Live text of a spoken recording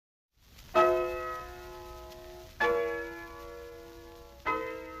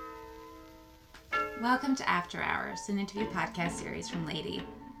Welcome to After Hours, an interview podcast series from Lady.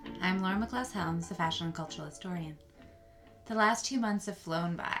 I'm Laura McLaus-Helms, a fashion and cultural historian. The last 2 months have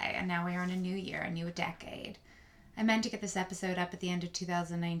flown by, and now we are in a new year, a new decade. I meant to get this episode up at the end of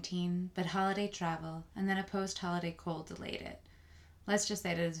 2019, but holiday travel and then a post-holiday cold delayed it. Let's just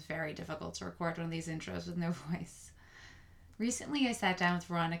say that it's very difficult to record one of these intros with no voice. Recently, I sat down with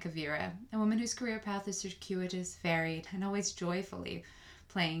Veronica Vera, a woman whose career path is circuitous, varied, and always joyfully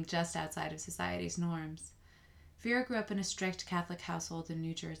playing just outside of society's norms. Vera grew up in a strict Catholic household in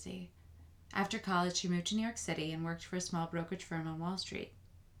New Jersey. After college, she moved to New York City and worked for a small brokerage firm on Wall Street.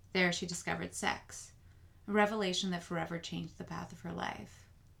 There, she discovered sex, a revelation that forever changed the path of her life.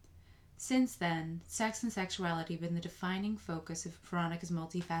 Since then, sex and sexuality have been the defining focus of Veronica's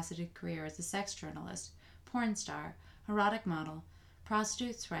multifaceted career as a sex journalist, porn star, erotic model,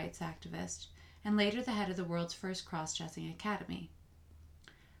 prostitutes' rights activist, and later the head of the world's first cross-dressing academy.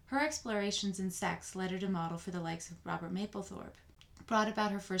 Her explorations in sex led her to model for the likes of Robert Mapplethorpe, brought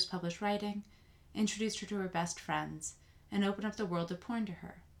about her first published writing, introduced her to her best friends, and opened up the world of porn to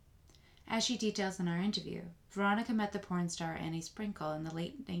her. As she details in our interview, Veronica met the porn star Annie Sprinkle in the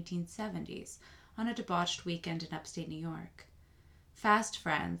late 1970s on a debauched weekend in upstate New York. Fast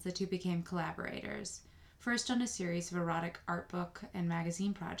friends, the two became collaborators, first on a series of erotic art book and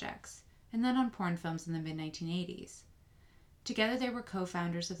magazine projects, and then on porn films in the mid-1980s. Together they were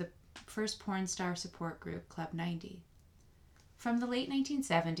co-founders of the first porn star support group, Club 90. From the late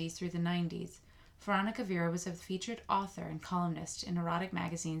 1970s through the 90s, Veronica Vera was a featured author and columnist in erotic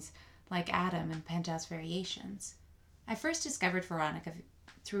magazines like Adam and Penthouse Variations. I first discovered Veronica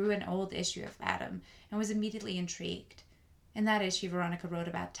through an old issue of Adam and was immediately intrigued. In that issue, Veronica wrote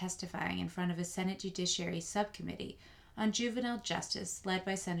about testifying in front of a Senate Judiciary Subcommittee on juvenile justice led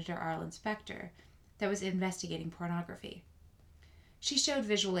by Senator Arlen Specter that was investigating pornography. She showed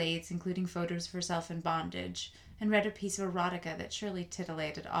visual aids, including photos of herself in bondage, and read a piece of erotica that surely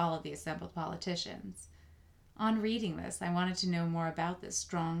titillated all of the assembled politicians. On reading this, I wanted to know more about this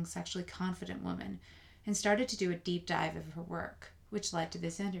strong, sexually confident woman, and started to do a deep dive of her work, which led to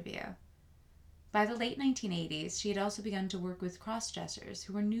this interview. By the late 1980s, she had also begun to work with cross-dressers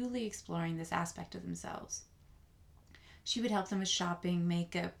who were newly exploring this aspect of themselves. She would help them with shopping,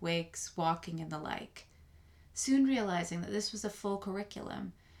 makeup, wigs, walking, and the like. Soon realizing that this was a full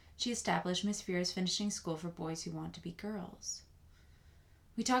curriculum, she established Miss Vera's finishing school for boys who want to be girls.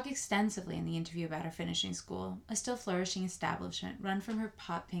 We talk extensively in the interview about her finishing school, a still flourishing establishment run from her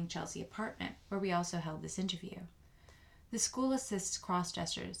hot pink Chelsea apartment, where we also held this interview. The school assists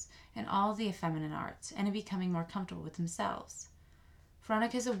cross-dressers in all the feminine arts and in becoming more comfortable with themselves.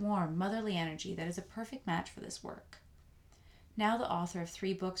 Veronica has a warm, motherly energy that is a perfect match for this work. Now the author of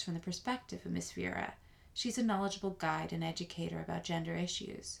 3 books from the perspective of Miss Vera, she's a knowledgeable guide and educator about gender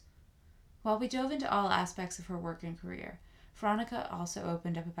issues. While we dove into all aspects of her work and career, Veronica also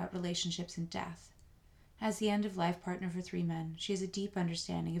opened up about relationships and death. As the end-of-life partner for 3 men, she has a deep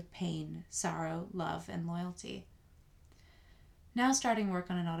understanding of pain, sorrow, love, and loyalty. Now starting work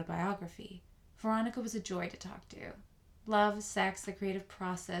on an autobiography, Veronica was a joy to talk to. Love, sex, the creative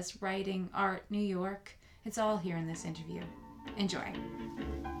process, writing, art, New York, it's all here in this interview. Enjoy.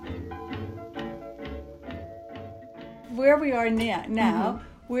 Where we are now,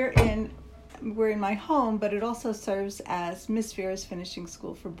 we're in my home, but it also serves as Miss Vera's finishing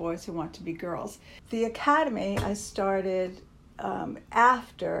school for boys who want to be girls. The academy I started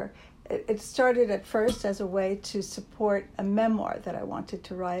after. It started at first as a way to support a memoir that I wanted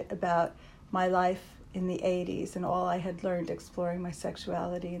to write about my life in the 80s and all I had learned exploring my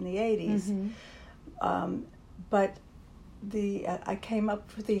sexuality in the 80s. But I came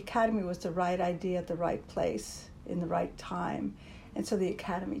up with the academy was the right idea at the right place in the right time, and so the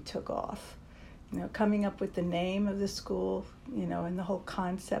academy took off. Coming up with the name of the school, and the whole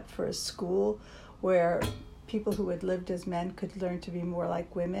concept for a school where people who had lived as men could learn to be more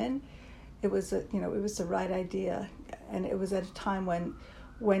like women. It was the right idea, and it was at a time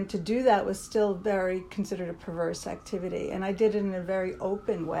when to do that was still very considered a perverse activity, and I did it in a very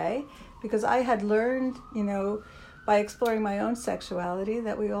open way because I had learned, by exploring my own sexuality,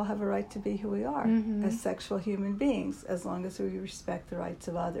 that we all have a right to be who we are as sexual human beings, as long as we respect the rights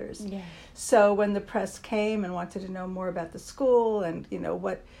of others. Yeah. So when the press came and wanted to know more about the school and,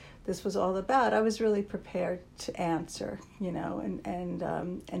 what this was all about, I was really prepared to answer, and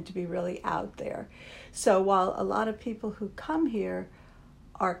to be really out there. So while a lot of people who come here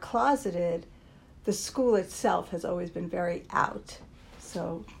are closeted, the school itself has always been very out.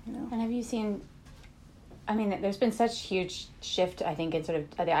 So, And have you seen I mean, there's been such huge shift, I think, in sort of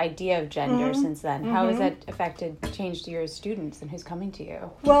the idea of gender since then. How has that changed your students and who's coming to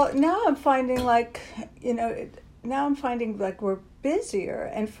you? Well, now I'm finding we're busier.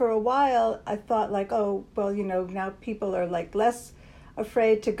 And for a while, I thought like, oh, well, now people are like less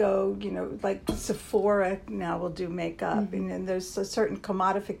afraid to go, like Sephora now will do makeup. And there's a certain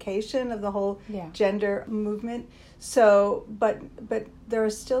commodification of the whole gender movement. So, but there are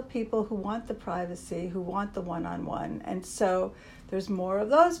still people who want the privacy, who want the one-on-one. And so there's more of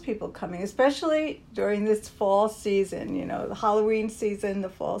those people coming, especially during this fall season, the Halloween season, the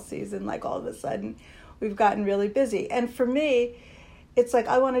fall season, like all of a sudden we've gotten really busy. And for me, it's like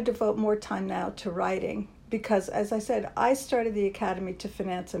I want to devote more time now to writing because, as I said, I started the Academy to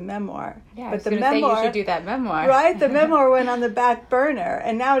finance a memoir. Yeah, but the memoir, you should do that memoir. Right? The memoir went on the back burner.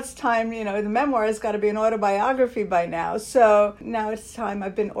 And now it's time, the memoir has got to be an autobiography by now. So now it's time.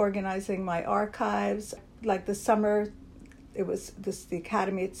 I've been organizing my archives. Like the summer, the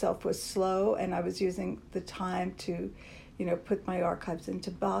Academy itself was slow, and I was using the time to put my archives into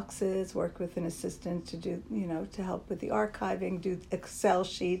boxes, work with an assistant to do, to help with the archiving, do Excel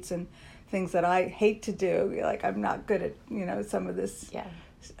sheets and things that I hate to do. Like I'm not good at, some of this,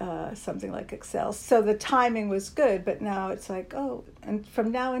 something like Excel. So the timing was good, but now it's like, and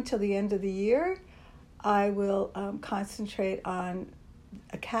from now until the end of the year, I will concentrate on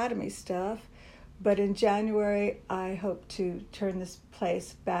Academy stuff. But in January, I hope to turn this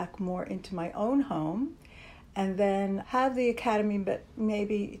place back more into my own home. And then have the Academy, but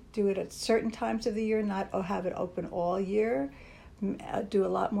maybe do it at certain times of the year, not have it open all year. Do a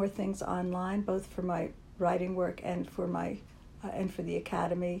lot more things online, both for my writing work and for the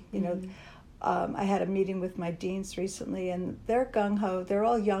Academy. I had a meeting with my deans recently, and they're gung ho. They're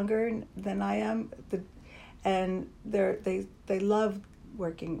all younger than I am, and they love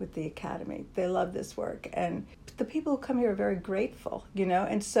working with the Academy. They love this work, and the people who come here are very grateful.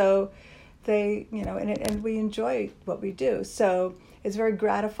 And so. They, and we enjoy what we do. So it's very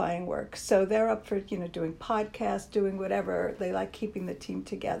gratifying work. So they're up for, doing podcasts, doing whatever. They like keeping the team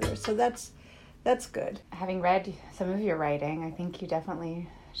together. So that's good. Having read some of your writing, I think you definitely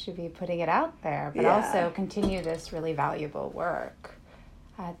should be putting it out there, but also continue this really valuable work.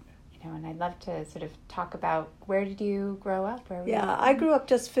 And I'd love to sort of talk about, where did you grow up? I grew up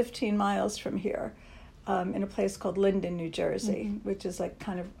just 15 miles from here. In a place called Linden, New Jersey, which is like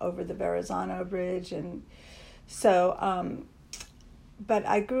kind of over the Verrazano Bridge. And so, but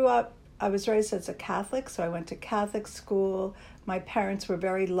I grew up, I was raised as a Catholic, so I went to Catholic school. My parents were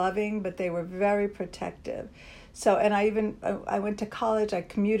very loving, but they were very protective. So, and I went to college, I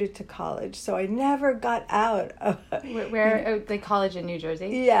commuted to college, so I never got out of... the college in New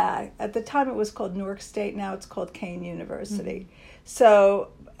Jersey? Yeah, at the time it was called Newark State, now it's called Kean University.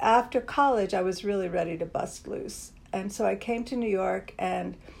 So after college, I was really ready to bust loose. And so I came to New York,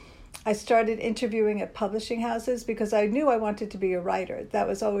 and I started interviewing at publishing houses because I knew I wanted to be a writer. That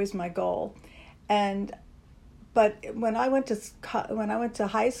was always my goal. But when I went to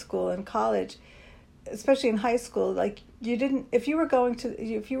high school and college, especially in high school, like if you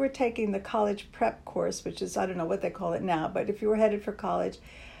were taking the college prep course, which is, I don't know what they call it now, but if you were headed for college,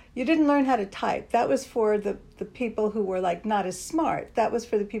 you didn't learn how to type. That was for the people who were like not as smart. That was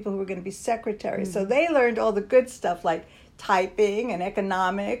for the people who were going to be secretaries. So they learned all the good stuff like typing and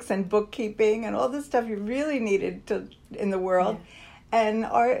economics and bookkeeping and all the stuff you really needed in the world. Yeah. And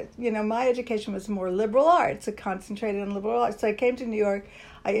art, my education was more liberal arts. It concentrated on liberal arts. So I came to New York.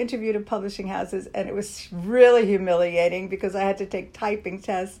 I interviewed at publishing houses, and it was really humiliating because I had to take typing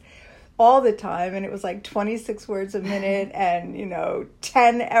tests all the time, and it was like 26 words a minute and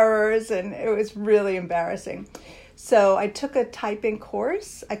 10 errors, and it was really embarrassing. So I took a typing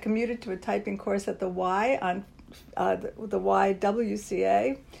course. I commuted to a typing course at the Y on the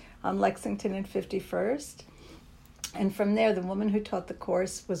YWCA on Lexington and 51st. And from there, the woman who taught the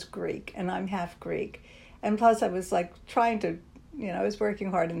course was Greek, and I'm half Greek. And plus I was like trying to, I was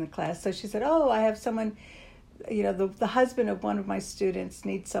working hard in the class. So she said, I have someone, the husband of one of my students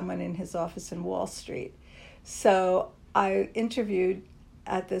needs someone in his office in Wall Street. So I interviewed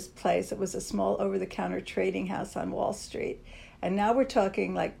at this place. It was a small over-the-counter trading house on Wall Street. And now we're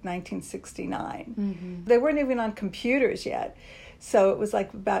talking like 1969. Mm-hmm. They weren't even on computers yet. So it was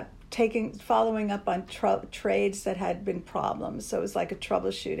like about following up on trades that had been problems. So it was like a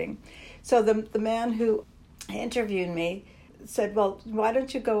troubleshooting. So the man who interviewed me said, well, why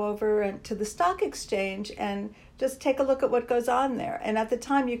don't you go over to the stock exchange and just take a look at what goes on there? And at the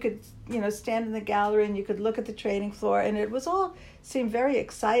time you could, stand in the gallery and you could look at the trading floor, and it was all seemed very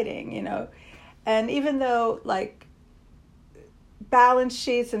exciting, And even though like balance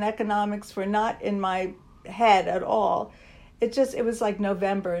sheets and economics were not in my head at all. It was like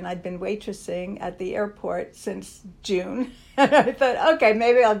November, and I'd been waitressing at the airport since June. And I thought, okay,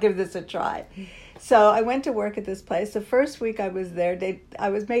 maybe I'll give this a try. So I went to work at this place. The first week I was there, I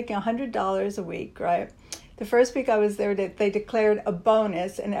was making $100 a week, right? The first week I was there, they declared a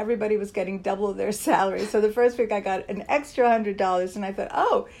bonus, and everybody was getting double their salary. So the first week I got an extra $100, and I thought,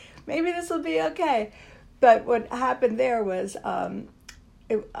 oh, maybe this will be okay. But what happened there was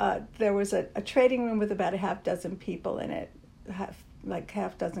there was a trading room with about a half dozen people in it,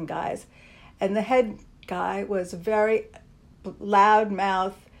 half dozen guys. And the head guy was a very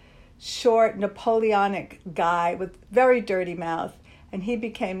loud-mouthed, short, Napoleonic guy with very dirty mouth. And he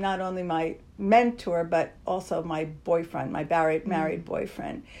became not only my mentor, but also my boyfriend, my married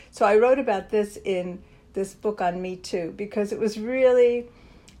boyfriend. So I wrote about this in this book on Me Too, because it was really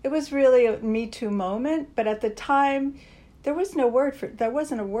a Me Too moment. But at the time, there wasn't a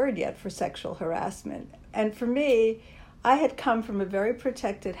word yet for sexual harassment. And for me, I had come from a very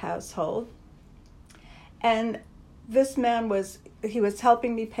protected household, and this man was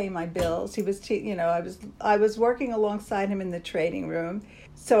helping me pay my bills. He was, I was working alongside him in the trading room,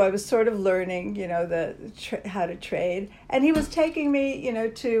 so I was sort of learning, how to trade. And he was taking me,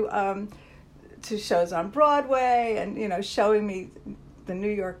 to shows on Broadway, and showing me the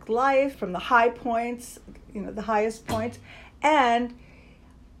New York life from the high points, the highest points. And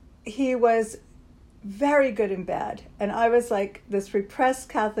he was very good in bed, and I was like this repressed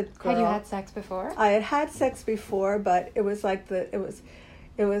Catholic girl. Had you had sex before? I had sex before, but it was like it was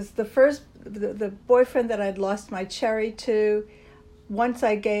the first the boyfriend that I'd lost my cherry to. Once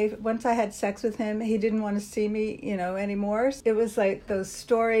I had sex with him, he didn't want to see me, anymore. It was like those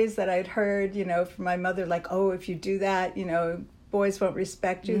stories that I'd heard, from my mother, like, oh, if you do that, boys won't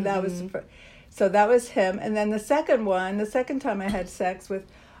respect you. Mm-hmm. So that was him. And then the second time I had sex with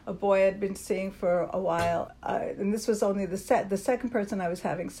a boy I'd been seeing for a while, and this was only the second person I was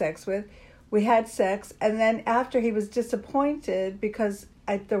having sex with. We had sex, and then after, he was disappointed because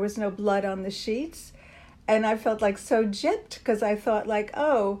there was no blood on the sheets, and I felt like so gypped, because I thought like,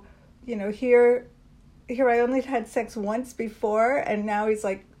 oh, here I only had sex once before, and now he's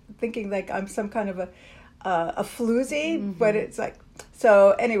like thinking like I'm some kind of a floozy. Mm-hmm. But it's like,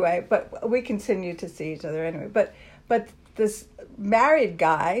 so anyway, but we continued to see each other anyway. But this married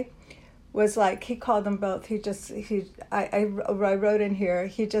guy was like, he called them both. I wrote in here,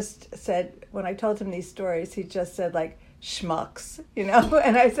 he just said, when I told him these stories, he just said like, schmucks,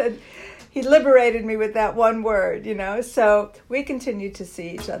 and I said, he liberated me with that one word, so we continued to see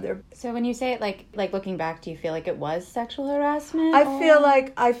each other. So when you say it, like looking back, do you feel like it was sexual harassment? I feel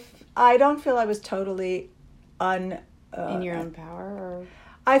like I don't feel I was totally in your own power, or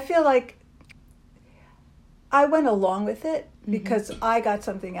I feel like I went along with it because I got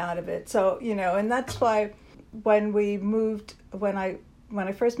something out of it. So, and that's why when I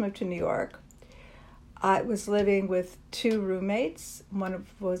first moved to New York, I was living with two roommates. One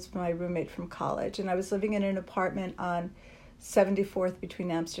was my roommate from college, and I was living in an apartment on 74th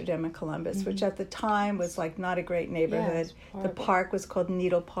between Amsterdam and Columbus, which at the time was like not a great neighborhood. The park was called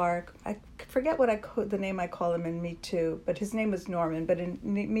Needle Park. I forget the name I call him in Me Too, but his name was Norman. But in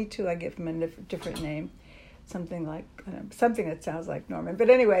Me Too, I give him a different name. Something that sounds like Norman. But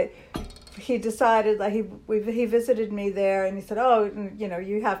anyway, he decided that he visited me there, and he said, oh,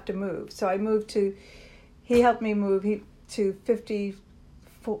 you have to move. So I moved he helped me move to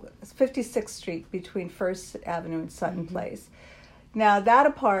 56th Street between First Avenue and Sutton Place. Now that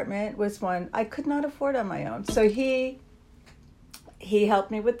apartment was one I could not afford on my own. So he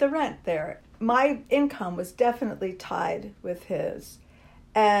helped me with the rent there. My income was definitely tied with his,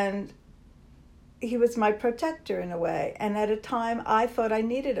 and he was my protector in a way. And at a time, I thought I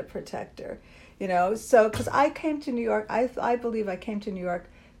needed a protector, So, because I came to New York, I believe I came to New York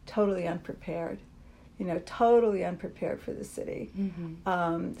totally unprepared, totally unprepared for the city.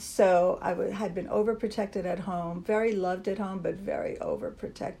 Mm-hmm. So I had been overprotected at home, very loved at home, but very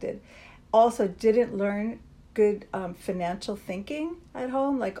overprotected. Also didn't learn good financial thinking at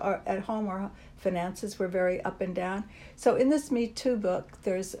home. Like at home, our finances were very up and down. So in this Me Too book,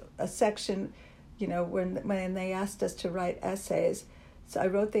 there's a section, when they asked us to write essays. So I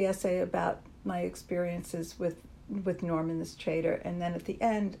wrote the essay about my experiences with Norman, this trader, and then at the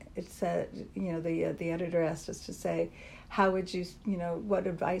end it said, the editor asked us to say, how would you, what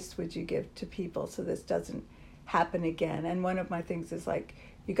advice would you give to people so this doesn't happen again? And one of my things is like,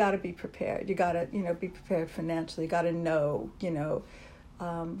 you got to be prepared. You got to, be prepared financially. You got to know,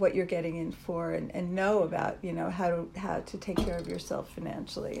 what you're getting in for, and know about, how to take care of yourself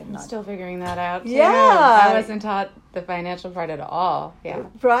financially. And I'm still figuring that out too. Yeah. I wasn't taught the financial part at all. Yeah.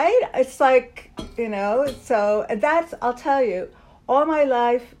 Right? It's like, so I'll tell you, all my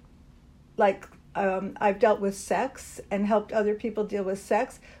life, like, I've dealt with sex and helped other people deal with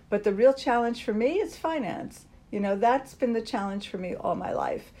sex, but the real challenge for me is finance. That's been the challenge for me all my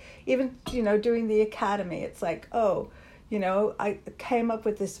life. Even, doing the academy, it's like, I came up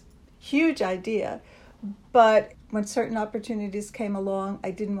with this huge idea, but when certain opportunities came along,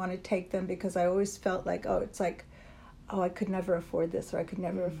 I didn't want to take them because I always felt like, I could never afford this, or I could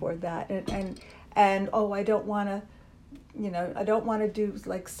never afford that. And I don't want to, I don't want to do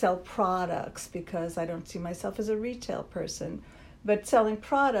like sell products because I don't see myself as a retail person. But selling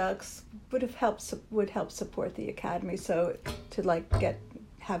products would help support the academy. So to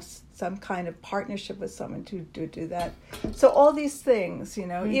have some kind of partnership with someone to do that. So all these things,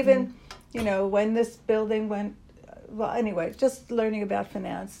 even, when this building went, well, anyway, just learning about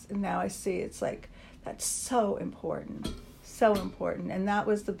finance, and now I see it's like, that's so important. And that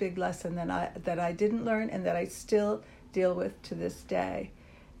was the big lesson that I didn't learn, and that I still deal with to this day.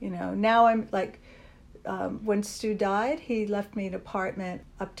 Now I'm like, when Stu died, he left me an apartment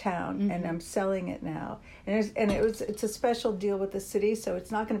uptown, and I'm selling it now. And it's a special deal with the city, so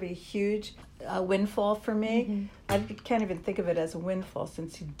it's not going to be a huge windfall for me. I can't even think of it as a windfall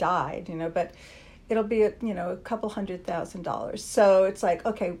since he died, but it'll be a couple $100,000. So it's like,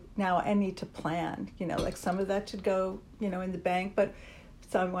 okay, now I need to plan. Like some of that should go in the bank, but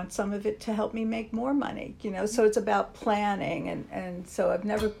so I want some of it to help me make more money. So it's about planning, and so I've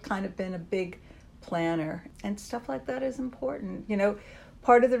never kind of been a big planner, and stuff like that is important.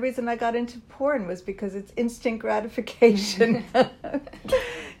 Part of the reason I got into porn was because it's instant gratification.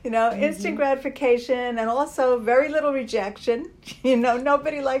 Instant gratification, and also very little rejection.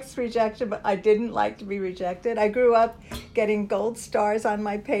 Nobody likes rejection, but I didn't like to be rejected. I grew up getting gold stars on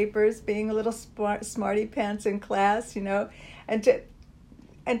my papers, being a little smarty pants in class,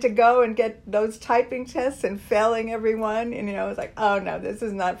 and to go and get those typing tests and failing everyone, I was like, oh no, this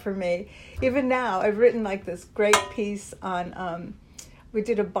is not for me. Even now, I've written like this great piece on, we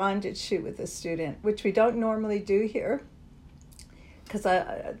did a bondage shoot with a student, which we don't normally do here, because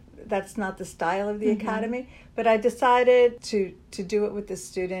that's not the style of the academy. But I decided to do it with this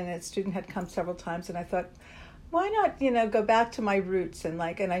student, and the student had come several times, and I thought, why not, go back to my roots, and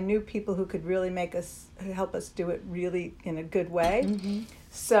I knew people who could really help us do it really in a good way.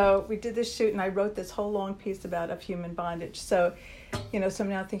 So we did this shoot, and I wrote this whole long piece about human bondage. So, so I'm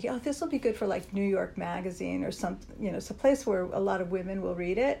now thinking, this will be good for like New York Magazine or something, it's a place where a lot of women will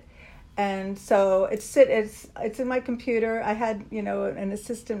read it. And so it's in my computer. I had, an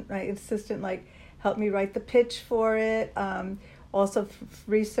assistant, my assistant helped me write the pitch for it. Also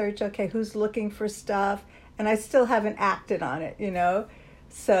research, okay, who's looking for stuff. And I still haven't acted on it,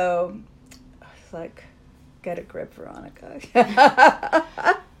 So it's like, get a grip, Veronica.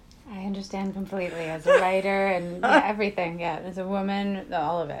 I understand completely as a writer and everything. Yeah, as a woman,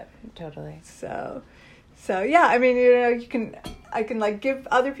 all of it, totally. So yeah, I mean, I can give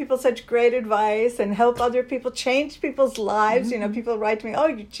other people such great advice and help other people change people's lives. People write to me, oh,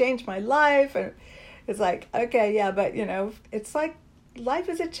 you changed my life, and it's like, okay, yeah, but it's like life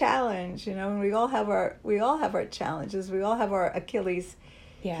is a challenge, and we all have our challenges. We all have our Achilles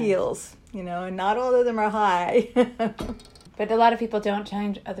heels, and not all of them are high. But a lot of people don't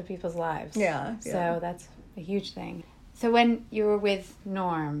change other people's lives. Yeah. So that's a huge thing. So when you were with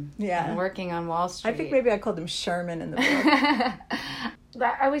Norm and working on Wall Street... I think maybe I called him Sherman in the book.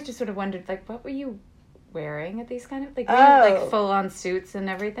 I always just sort of wondered, what were you wearing at these kind of... were you, full-on suits and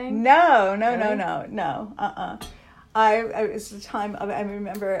everything? No. It was the time, I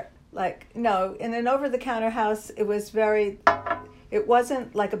remember, in an over-the-counter house, it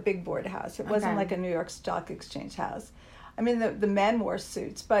wasn't like a big board house. It wasn't like a New York Stock Exchange house. I mean, the men wore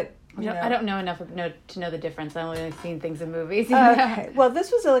suits, but... I don't know enough to know the difference. I've only seen things in movies. Okay. Well,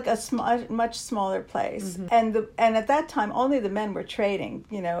 this was a much smaller place. And at that time, only the men were trading.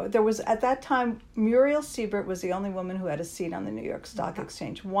 There was, at that time, Muriel Siebert was the only woman who had a seat on the New York Stock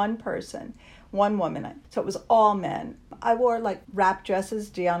Exchange. One person. One woman. So it was all men. I wore wrap dresses.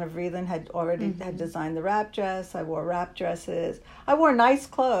 Deanna Vreeland had designed the wrap dress. I wore wrap dresses. I wore nice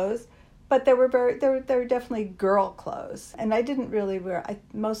clothes, but they were definitely girl clothes. And I didn't really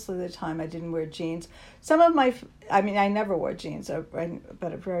most of the time I didn't wear jeans. I never wore jeans,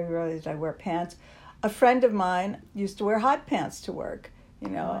 but very rarely did I wear pants. A friend of mine used to wear hot pants to work. You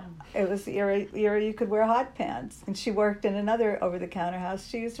know, Wow. it was the era you could wear hot pants. And she worked in another over-the-counter house.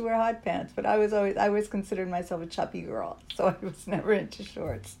 She used to wear hot pants, but I always considered myself a chubby girl, so I was never into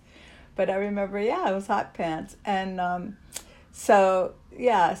shorts. But I remember, it was hot pants. And so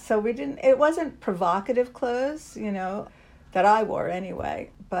we didn't, it wasn't provocative clothes, you know, that I wore anyway,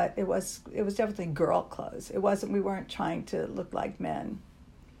 but it was definitely girl clothes. We weren't trying to look like men.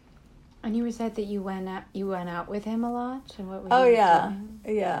 And you said that you went out with him a lot? And what were Oh, you yeah.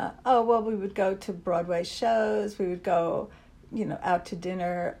 doing? Yeah. Oh, well, we would go to Broadway shows. We would go, you know, out to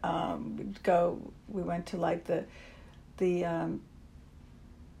dinner. We went to like the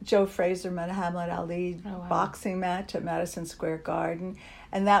Joe Frazier Muhammad Ali boxing match at Madison Square Garden.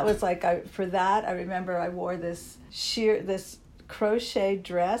 And that was like, I remember I wore this crochet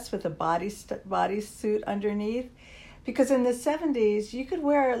dress with a bodysuit underneath. Because in the 70s, you could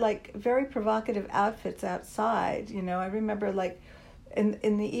wear like very provocative outfits outside. You know, I remember like in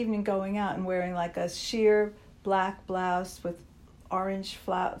the evening going out and wearing like a sheer black blouse with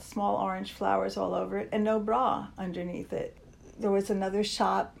small orange flowers all over it and no bra underneath it. There was another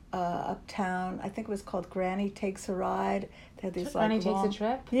shop uptown. I think it was called Granny Takes a Ride. They had these Granny Takes a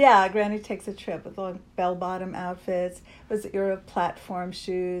Trip? Yeah, Granny Takes a Trip with long bell-bottom outfits. It was the era of platform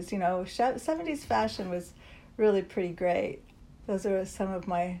shoes. You know, 70s fashion was really pretty great. Those are some of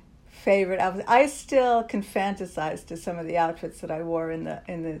my favorite outfits. I still can fantasize to some of the outfits that I wore in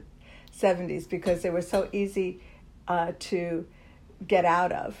the 70s because they were so easy to get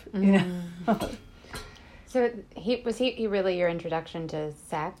out of, you know. So was he really your introduction to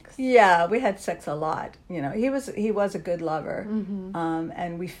sex? Yeah, we had sex a lot. You know, he was a good lover,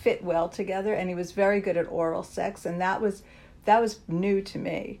 and we fit well together. And he was very good at oral sex, and that was new to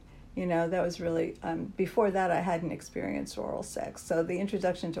me. You know, that was really before that I hadn't experienced oral sex. So the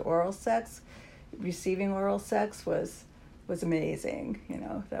introduction to oral sex, receiving oral sex was amazing. You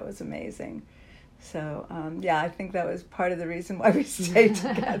know, that was amazing. So I think that was part of the reason why we stayed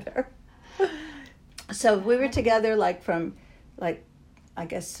together. So we were together from I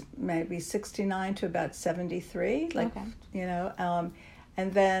guess maybe 69 to about 73, you know,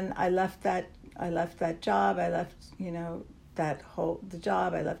 and then I left that job. I left, you know, the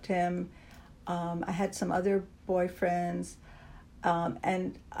job. I left him. I had some other boyfriends,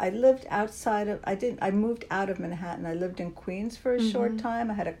 and I lived outside of. I moved out of Manhattan. I lived in Queens for a short time.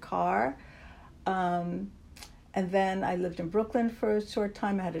 I had a car. And then I lived in Brooklyn for a short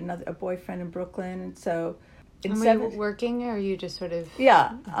time. I had a boyfriend in Brooklyn, and so. Were you working, or you just sort of?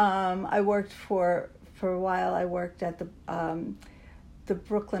 Yeah, I worked for a while. I worked at the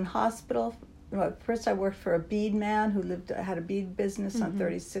Brooklyn Hospital. Well, first, I worked for a bead man who had a bead business on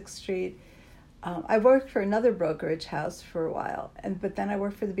 36th Street. I worked for another brokerage house for a while, but then I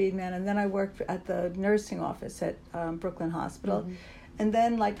worked for the bead man, and then I worked at the nursing office at Brooklyn Hospital. And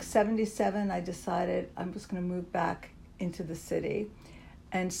then, 77, I decided I was going to move back into the city.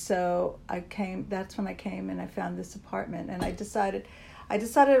 And so that's when I came and I found this apartment. And I decided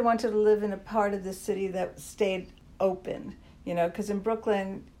I wanted to live in a part of the city that stayed open, you know, because in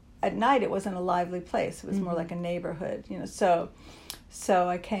Brooklyn, at night, it wasn't a lively place. It was more like a neighborhood, you know. So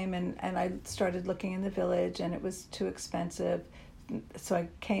I came and I started looking in the Village, and it was too expensive. So I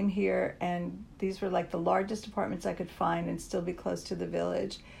came here, and these were the largest apartments I could find and still be close to the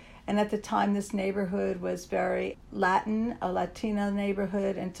Village. And at the time, this neighborhood was very a Latino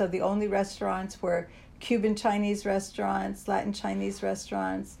neighborhood. And so the only restaurants were Cuban Chinese restaurants, Latin Chinese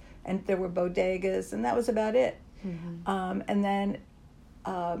restaurants, and there were bodegas, and that was about it. And then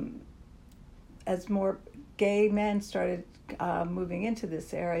as more gay men started moving into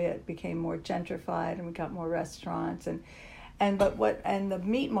this area, it became more gentrified, and we got more restaurants, and the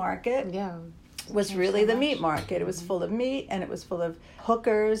meat market was really the meat market. It was full of meat, and it was full of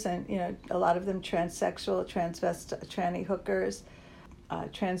hookers, and you know, a lot of them transsexual, tranny hookers,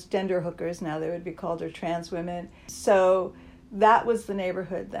 transgender hookers now they would be called, or trans women. So that was the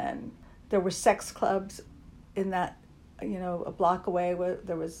neighborhood then. There were sex clubs in that, you know, a block away.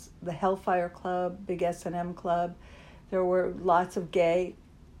 There was the Hellfire Club, Big S&M Club. There were lots of gay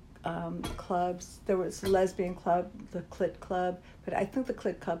clubs. There was lesbian club, the Clit Club, but I think the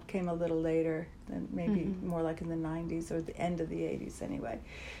Clit Club came a little later, than maybe more like in the 90s or the end of the 80s anyway.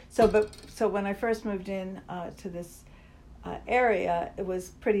 So when I first moved in to this area, it was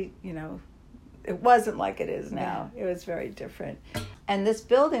pretty, you know, it wasn't like it is now. It was very different. And this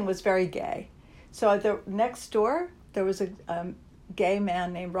building was very gay. So next door, there was a gay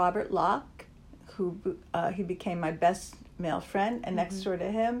man named Robert Locke, who he became my best male friend, and next door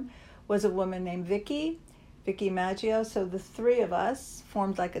to him was a woman named Vicky Maggio. So the three of us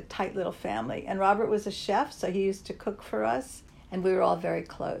formed like a tight little family. And Robert was a chef, so he used to cook for us. and we were all very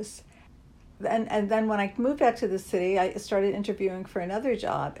close. And then when I moved back to the city, I started interviewing for another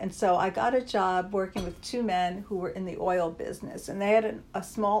job. And so I got a job working with two men who were in the oil business. And they had a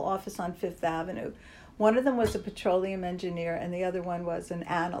small office on Fifth Avenue. One of them was a petroleum engineer, and the other one was an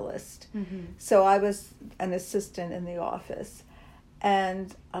analyst. Mm-hmm. So I was an assistant in the office.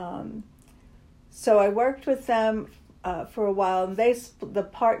 And so I worked with them for a while. And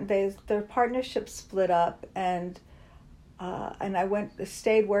their partnership split up, and I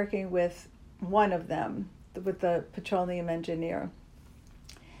stayed working with one of them, with the petroleum engineer.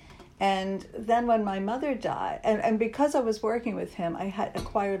 And then when my mother died, and because I was working with him, I had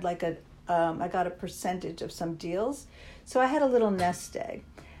acquired I got a percentage of some deals. So I had a little nest egg.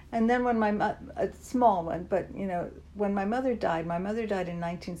 And then when a small one, but when my mother died in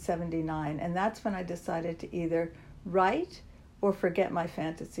 1979, and that's when I decided to either write or forget my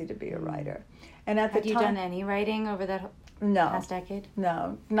fantasy to be a writer. And at the time, had you done any writing over that past decade?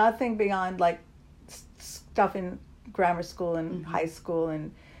 No, nothing beyond like stuff in grammar school and high school.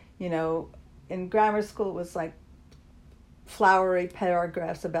 And, in grammar school it was like flowery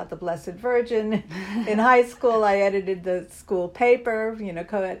paragraphs about the Blessed Virgin. In high school I edited the school paper,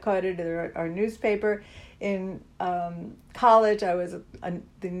 co-edited our newspaper. In college I was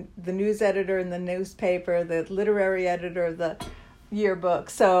the news editor in the newspaper, the literary editor of the yearbook.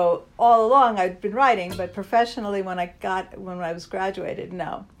 So all along I'd been writing, but professionally when I was graduated,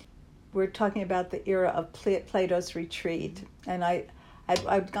 no. We're talking about the era of Plato's Retreat. And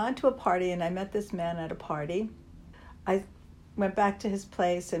I'd gone to a party, and I met this man at a party. I went back to his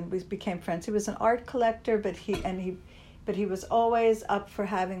place, and we became friends. He was an art collector, but he was always up for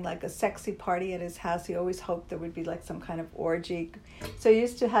having like a sexy party at his house. He always hoped there would be like some kind of orgy. So he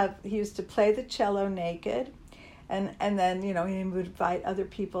used to play the cello naked. And then, he would invite other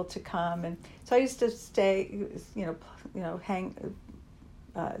people to come. And so I used to stay,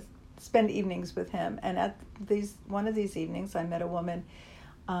 spend evenings with him. And at one of these evenings, I met a woman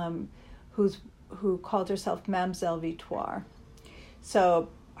who called herself Mademoiselle Vitoire. So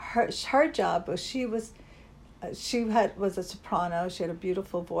her job was, she was a soprano. She had a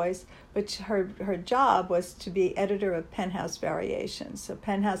beautiful voice, but her job was to be editor of Penthouse Variations. So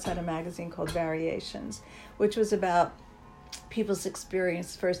Penthouse had a magazine called Variations, which was about people's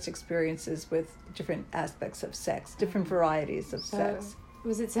first experiences with different aspects of sex, different varieties of sex.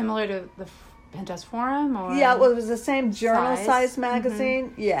 Was it similar to the Penthouse Forum? Or yeah, well, it was the same journal-sized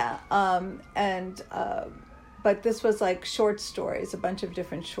magazine. Mm-hmm. Yeah, but this was like short stories, a bunch of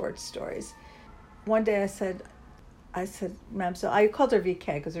different short stories. One day I said, Mademoiselle, I called her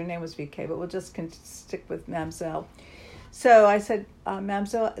VK because her name was VK, but we'll just stick with Mademoiselle. So I said,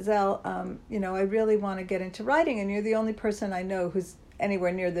 Mademoiselle, I really want to get into writing, and you're the only person I know who's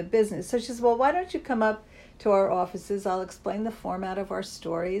anywhere near the business. So she says, well, why don't you come up to our offices? I'll explain the format of our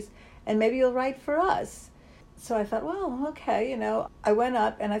stories, and maybe you'll write for us. So I thought, well, okay, I went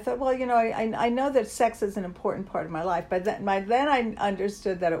up and I thought, well, I know that sex is an important part of my life, but then I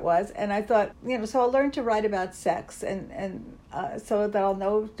understood that it was, and I thought, so I'll learn to write about sex, and so that I'll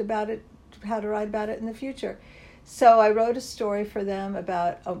know about it, how to write about it in the future. So I wrote a story for them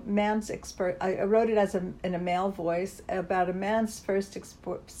about a man's I wrote it in a male voice about a man's first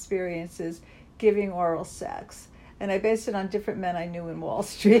experiences giving oral sex. And I based it on different men I knew in Wall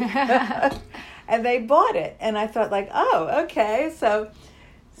Street. And they bought it. And I thought oh, okay. So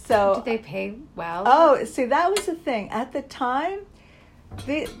did they pay well? Oh, see, that was the thing. At the time,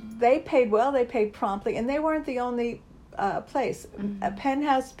 they paid well, they paid promptly, and they weren't the only place. Mm-hmm.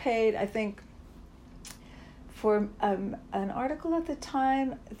 Penthouse paid, I think, for an article at the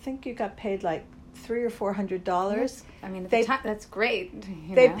time, I think you got paid like $300 or $400. I mean, that's great.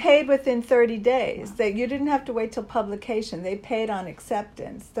 They paid within 30 days. Wow. You didn't have to wait till publication. They paid on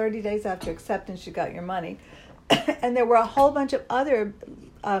acceptance. 30 days after acceptance, you got your money. And there were a whole bunch of other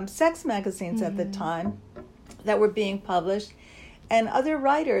sex magazines at the time that were being published, and other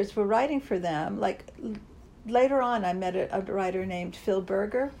writers were writing for them. Like later on, I met a writer named Phil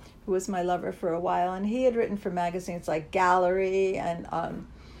Berger, who was my lover for a while, and he had written for magazines like Gallery, and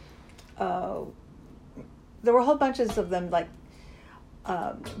there were a whole bunches of them, but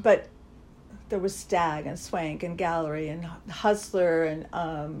there was Stag and Swank and Gallery and Hustler,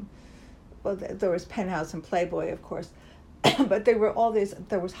 and there was Penthouse and Playboy, of course. But there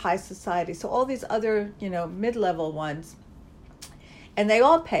was High Society, so all these other, mid-level ones. And they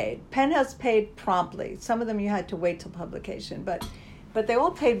all paid. Penthouse paid promptly. Some of them you had to wait till publication, but they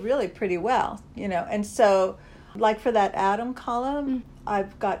all paid really pretty well, And so, like for that Adam column,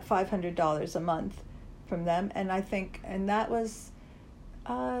 I've got $500 a month from them, and I think, and that was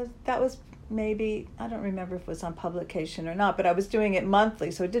That was maybe, I don't remember if it was on publication or not, but I was doing it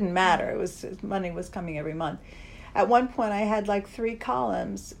monthly, so it didn't matter. Money was coming every month. At one point, I had like 3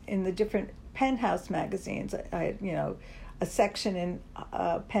 columns in the different Penthouse magazines. I had, a section in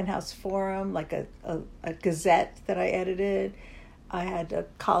Penthouse Forum, like a gazette that I edited. I had a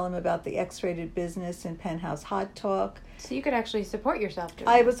column about the X-rated business in Penthouse Hot Talk. So you could actually support yourself doing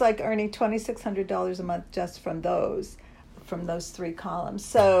I was like earning $2,600 a month just from those 3 columns.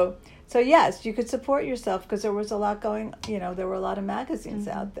 So yes, you could support yourself because there was a lot going, there were a lot of magazines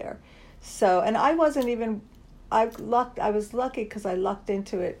out there. So, and I wasn't even, I was lucky because I lucked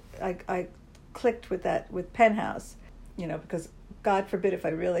into it. I clicked with Penthouse, because God forbid if I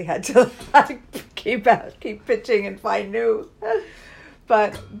really had to keep pitching and find new.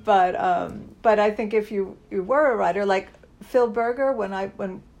 But I think if you were a writer, like Phil Berger,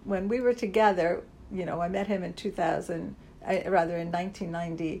 when we were together, I met him in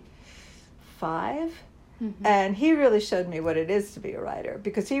 1995, and he really showed me what it is to be a writer,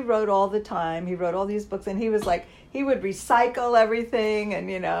 because he wrote all the time. He wrote all these books, and he was like, he would recycle everything, and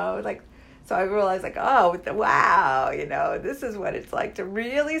so I realized wow, this is what it's like to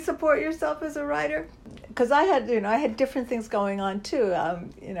really support yourself as a writer. Because I had different things going on too.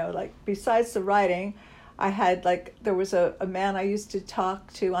 Like besides the writing, I had there was a man I used to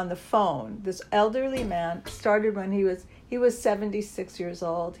talk to on the phone. This elderly man started when he was 76 years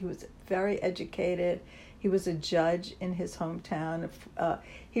old. He was very educated. He was a judge in his hometown.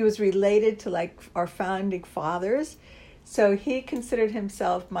 He was related to our founding fathers. So he considered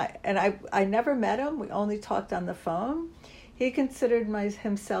himself I never met him. We only talked on the phone. He considered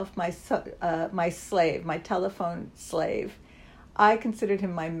himself my slave, my telephone slave. I considered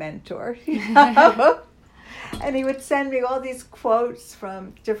him my mentor. And he would send me all these quotes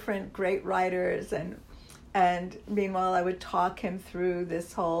from different great writers, and meanwhile I would talk him through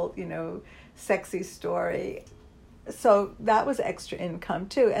this whole, sexy story. So that was extra income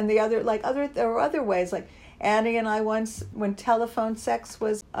too. And there were other ways, like Annie and I once, when telephone sex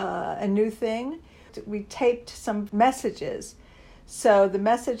was a new thing, we taped some messages. So the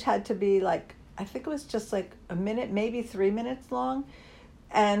message had to be I think it was just a minute, maybe 3 minutes long.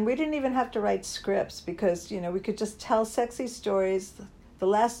 And we didn't even have to write scripts because, we could just tell sexy stories. The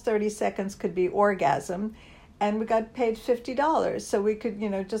last 30 seconds could be orgasm, and we got paid $50. So we could,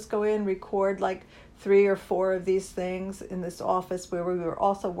 just go in, record 3 or 4 of these things in this office where we were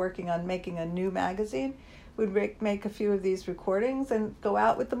also working on making a new magazine. We'd make a few of these recordings and go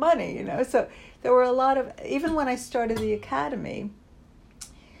out with the money, So there were a lot of, even when I started the Academy,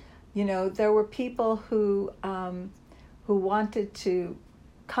 there were people who wanted to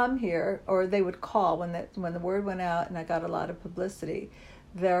come here, or they would call when the word went out and I got a lot of publicity.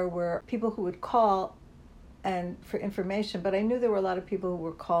 There were people who would call and for information, but I knew there were a lot of people who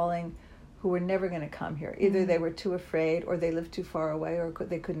were calling who were never going to come here. Either they were too afraid, or they lived too far away, or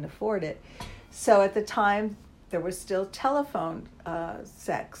they couldn't afford it. So at the time, there was still telephone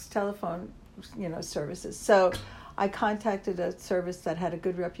services. So I contacted a service that had a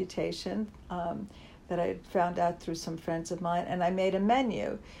good reputation that I had found out through some friends of mine, and I made a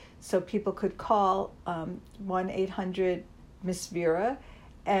menu so people could call 1-800-Miss Vera,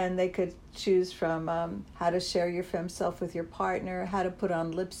 and they could choose from how to share your self with your partner, how to put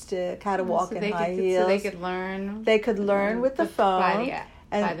on lipstick, how to walk in high heels. So they could learn. They could learn with the phone.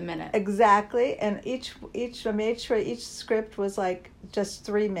 By the minute. Exactly. And I made sure each script was just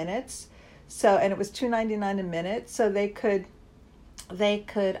 3 minutes. So, and it was $2.99 a minute. So they could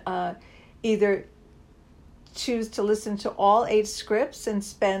either choose to listen to all 8 scripts and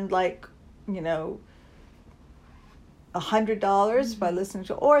spend $100 by listening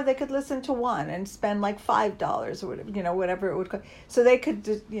to, or they could listen to one and spend $5 or whatever, whatever it would cost. So they could,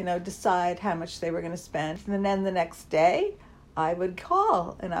 decide how much they were going to spend. And then the next day, I would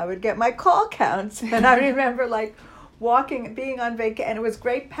call and I would get my call counts. And I remember being on vacation, and it was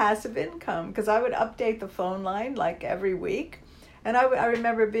great passive income because I would update the phone line every week. And I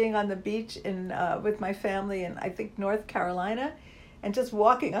remember being on the beach with my family in, I think, North Carolina, and just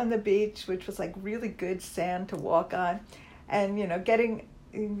walking on the beach, which was really good sand to walk on, and being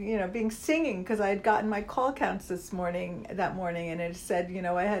singing because I had gotten my call counts that morning, and it said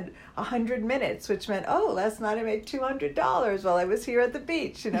I had 100 minutes, which meant last night I made $200 while I was here at the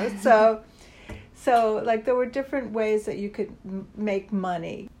beach, So there were different ways that you could make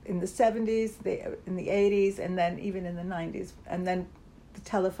money in the 70s, in the 80s, and then even in the 90s, and then the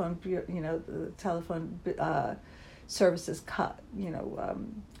telephone services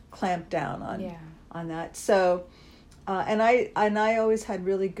clamped down on that. So, and I always had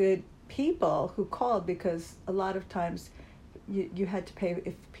really good people who called, because a lot of times you had to pay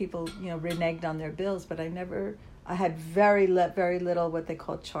if people, reneged on their bills, but I had very little what they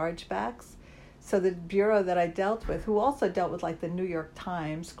call chargebacks. So the bureau that I dealt with, who also dealt with like the New York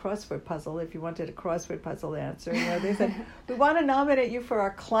Times crossword puzzle, if you wanted a crossword puzzle answer, they said, we want to nominate you for our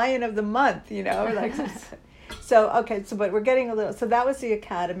client of the month, like, but we're getting a little, so that was the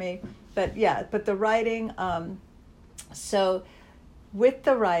Academy, but the writing, so with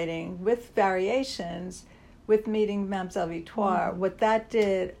the writing, with variations, with meeting Mademoiselle Victoire, what that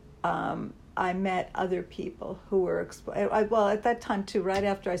did, I met other people who were, at that time too, right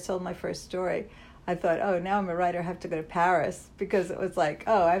after I sold my first story, I thought, oh, now I'm a writer, I have to go to Paris, because it was like,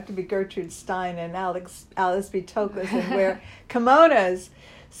 oh, I have to be Gertrude Stein and Alice B. Toklas and wear kimonos.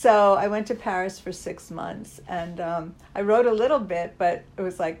 So I went to Paris for 6 months, and I wrote a little bit, but it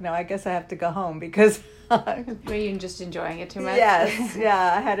was like, no, I guess I have to go home, because... Were you just enjoying it too much? Yes,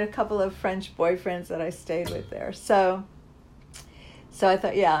 yeah. I had a couple of French boyfriends that I stayed with there. So I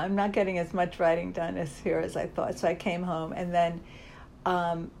thought, I'm not getting as much writing done here as I thought. So I came home, and then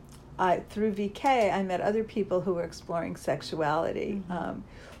through VK, I met other people who were exploring sexuality. Mm-hmm.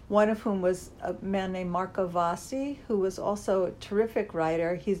 One of whom was a man named Marco Vassi, who was also a terrific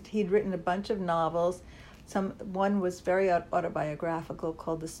writer. He'd written a bunch of novels. One was very autobiographical,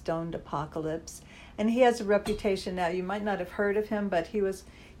 called The Stoned Apocalypse. And he has a reputation now. You might not have heard of him, but it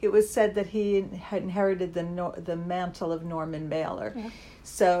was said that he had inherited the mantle of Norman Mailer. Yeah.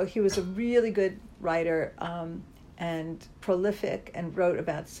 So he was a really good writer and prolific, and wrote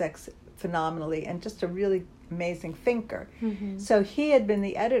about sex phenomenally, and just a really amazing thinker. Mm-hmm. So he had been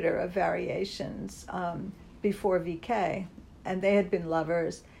the editor of Variations before VK, and they had been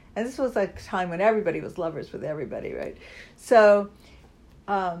lovers. And this was a time when everybody was lovers with everybody, right? So,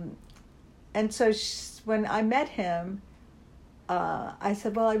 when I met him, I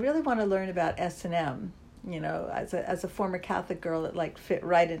said, well, I really want to learn about S&M, as a former Catholic girl, it fit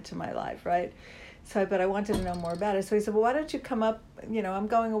right into my life, right? So, but I wanted to know more about it. So he said, well, why don't you come up, I'm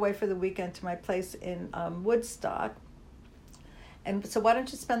going away for the weekend to my place in Woodstock. And so why don't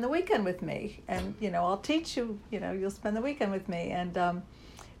you spend the weekend with me? And, I'll teach you, you'll spend the weekend with me. And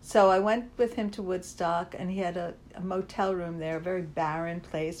so I went with him to Woodstock, and he had a motel room there, a very barren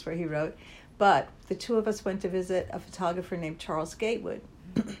place where he wrote. But the two of us went to visit a photographer named Charles Gatewood.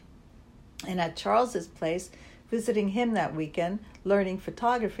 And at Charles's place, visiting him that weekend, learning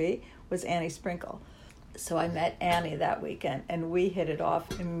photography, was Annie Sprinkle. So I met Annie that weekend, and we hit it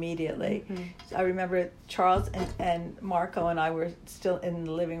off immediately. Mm-hmm. So I remember Charles and Marco and I were still in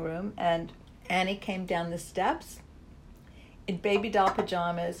the living room, and Annie came down the steps in baby doll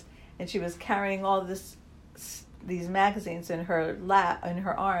pajamas, and she was carrying all these magazines in her lap, in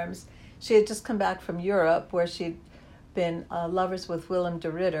her arms. She had just come back from Europe, where she'd been lovers with Willem de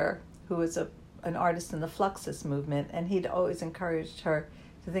Ridder, who was an artist in the Fluxus movement, and he'd always encouraged her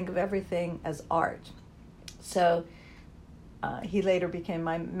to think of everything as art. So he later became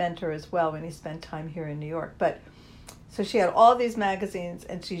my mentor as well when he spent time here in New York. But so she had all these magazines,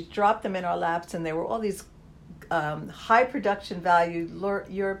 and she dropped them in our laps, and they were all these high production value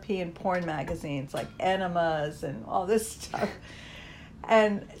European porn magazines like Enemas and all this stuff.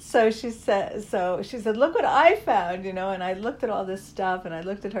 And so she said, look what I found, and I looked at all this stuff, and I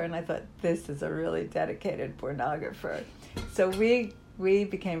looked at her, and I thought, this is a really dedicated pornographer. So we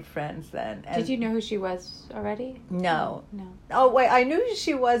became friends then. And did you know who she was already? No. Oh, wait, I knew who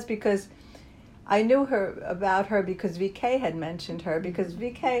she was because I knew about her because VK had mentioned her, because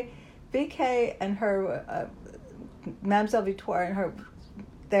VK and her, Mademoiselle Victoire and her,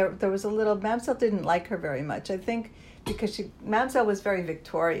 there was a little, Mademoiselle didn't like her very much, I think, because Mademoiselle was very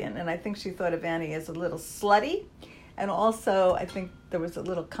Victorian, and I think she thought of Annie as a little slutty, and also I think there was a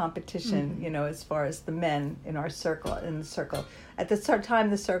little competition, mm-hmm. As far as the men in the circle. At the time,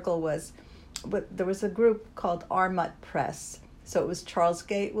 the circle was, there was a group called Armut Press. So it was Charles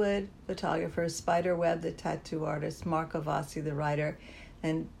Gatewood, photographer, Spiderweb, the tattoo artist, Marco Vassi, the writer,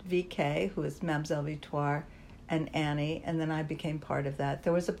 and VK, who was Mademoiselle Victoire, and Annie, and then I became part of that.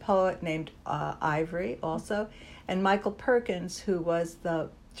 There was a poet named Ivory also, and Michael Perkins, who was the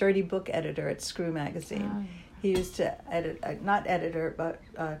dirty book editor at Screw Magazine. Oh. He used to edit, not editor, but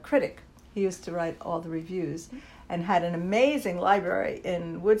critic. He used to write all the reviews, and had an amazing library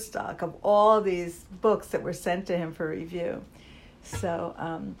in Woodstock of all these books that were sent to him for review.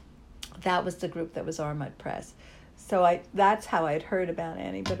 So that was the group that was Armut Press. So that's how I'd heard about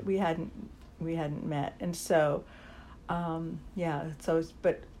Annie, but we hadn't met. And so,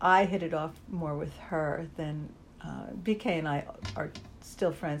 but I hit it off more with her than, BK and I are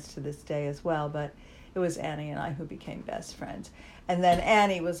still friends to this day as well, but it was Annie and I who became best friends. And then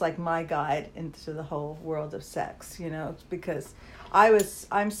Annie was like my guide into the whole world of sex, you know, because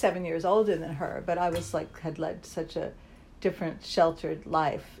I'm 7 years older than her, but I was like, had led such a different sheltered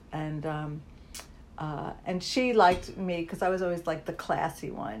life. And she liked me because I was always like the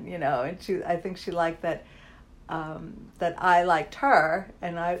classy one, you know, and I think she liked that I liked her,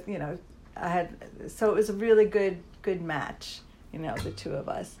 and so it was a really good match, you know, the two of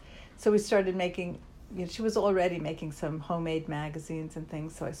us. So we started making, you know, she was already making some homemade magazines and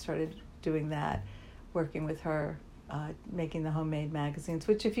things, so I started doing that, working with her, making the homemade magazines,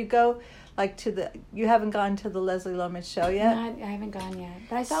 which if you go like you haven't gone to the Leslie Lohman show yet? No, I haven't gone yet.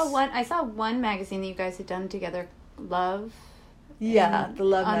 But I saw one magazine that you guys had done together, Love. Yeah, the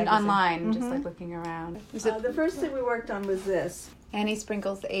Love magazine. Online, just like looking around. The first thing we worked on was this. Annie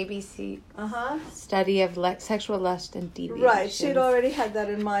Sprinkle's ABC study of sexual lust and deviation. Right, she'd already had that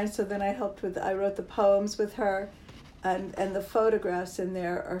in mind, so then I wrote the poems with her, and the photographs in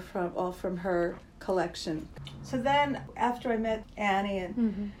there are all from her collection. So then after I met Annie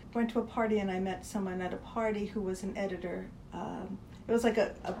and went to a party, and I met someone at a party who was an editor. It was like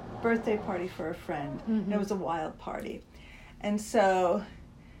a birthday party for a friend, and it was a wild party. And so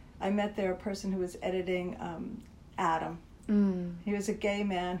I met there a person who was editing Adam. He was a gay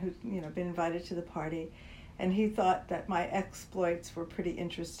man who'd, you know, been invited to the party, and he thought that my exploits were pretty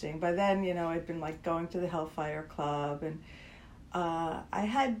interesting. By then, you know, I'd been like going to the Hellfire Club, and I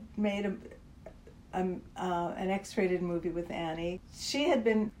had made an X-rated movie with Annie. She had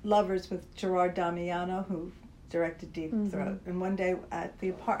been lovers with Gerard Damiano, who directed Deep Throat. And one day at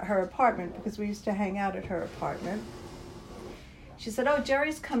her apartment, because we used to hang out at her apartment, she said, "Oh,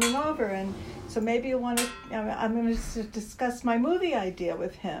 Jerry's coming over, and so maybe you want to, I'm going to discuss my movie idea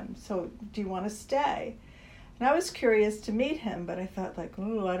with him. So do you want to stay?" And I was curious to meet him, but I thought like,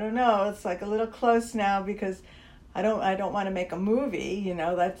 "Ooh, I don't know. It's like a little close now because I don't want to make a movie, you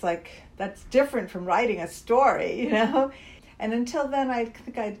know, that's different from writing a story, you know." And until then, I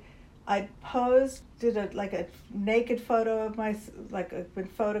think I'd posed, did a naked photo of I've been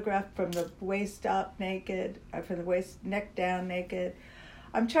photographed from the waist up naked, from the waist neck down naked.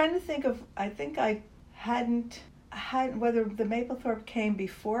 I'm trying to think of, I think I hadn't whether the Mapplethorpe came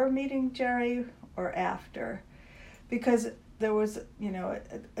before meeting Jerry or after, because there was, you know,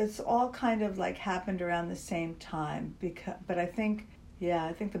 it's all kind of like happened around the same time. But I think the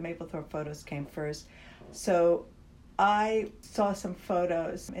Mapplethorpe photos came first. So I saw some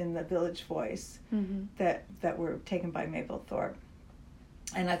photos in the Village Voice that were taken by Mapplethorpe,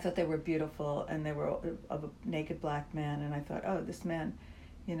 and I thought they were beautiful, and they were of a naked black man, and I thought, oh, this man,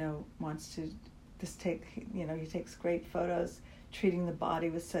 you know, wants to he takes great photos, treating the body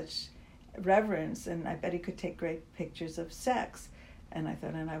with such reverence, and I bet he could take great pictures of sex. And I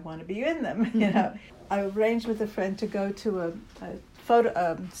thought, and I want to be in them, you know. I arranged with a friend to go to a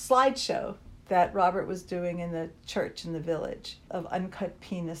slideshow that Robert was doing in the church in the village of uncut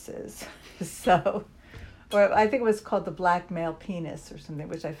penises. Or I think it was called the Black Male Penis or something,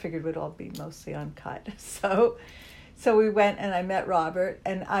 which I figured would all be mostly uncut. So we went, and I met Robert,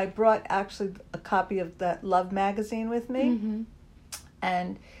 and I brought actually a copy of that Love magazine with me.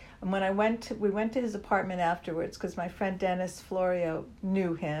 And when we went to his apartment afterwards, because my friend Dennis Florio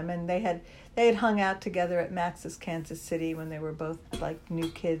knew him, and they had hung out together at Max's Kansas City when they were both like new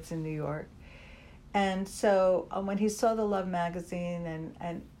kids in New York. And so when he saw the Love magazine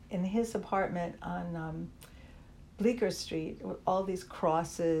and in his apartment on Bleecker Street, all these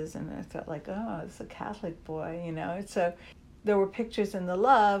crosses, and I thought like, oh, it's a Catholic boy, you know. So there were pictures in the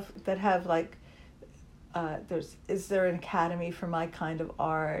Love that have like, is there an academy for my kind of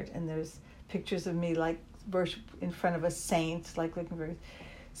art? And there's pictures of me like worship in front of a saint, like looking for.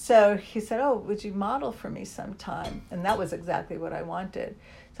 So he said, "Oh, would you model for me sometime?" And that was exactly what I wanted.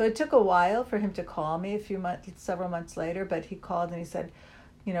 So it took a while for him to call me, several months later, but he called and he said,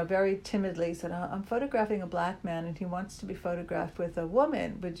 you know, very timidly, he said, "I'm photographing a black man and he wants to be photographed with a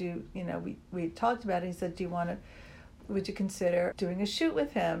woman. Would you, you know, we talked about it. He said, would you consider doing a shoot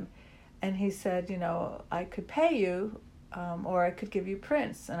with him?" And he said, you know, "I could pay you or I could give you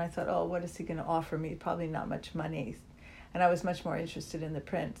prints." And I thought, oh, what is he going to offer me? Probably not much money. And I was much more interested in the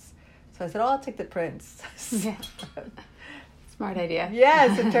prints. So I said, "Oh, I'll take the prints." Yeah. Smart idea.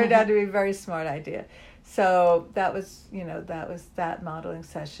 Yes, it turned out to be a very smart idea. So that was that modeling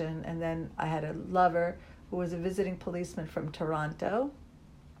session. And then I had a lover who was a visiting policeman from Toronto,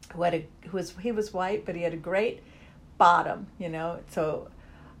 he was white, but he had a great bottom, you know. So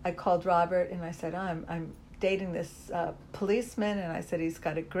I called Robert and I said, I'm dating this policeman, and I said, he's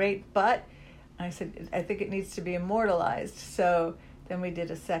got a great butt. And I said, I think it needs to be immortalized. So then we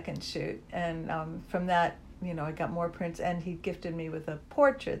did a second shoot, and from that, I got more prints, and he gifted me with a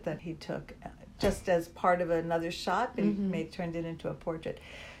portrait that he took just as part of another shot, but he turned it into a portrait.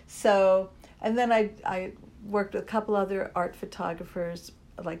 So, and then I worked with a couple other art photographers,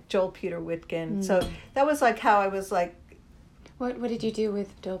 like Joel Peter Witkin. So that was like how I was like. What did you do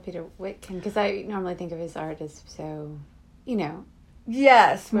with Joel Peter Witkin? Because I normally think of his art as so,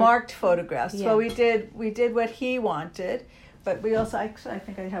 Yes, marked photographs. Yeah. Well, we did what he wanted, but we also, actually, I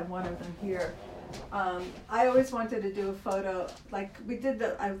think I have one of them here. I always wanted to do a photo, like we did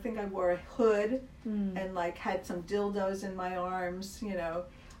I think I wore a hood and like had some dildos in my arms,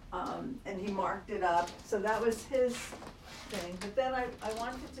 and he marked it up. So that was his thing. But then I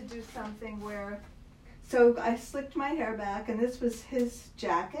wanted to do something where, so I slicked my hair back, and this was his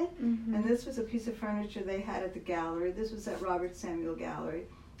jacket, and this was a piece of furniture they had at the gallery. This was at Robert Samuel Gallery,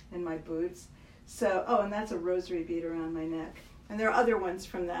 and my boots. So, and that's a rosary bead around my neck. And there are other ones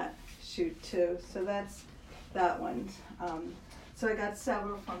from that shoot too. So that's that one. So I got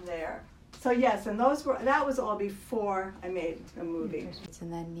several from there. So yes, and that was all before I made a movie.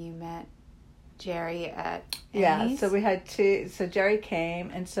 And then you met Jerry at Annie's? Yeah, so we had so Jerry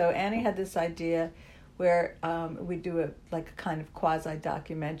came, and so Annie had this idea where we do a kind of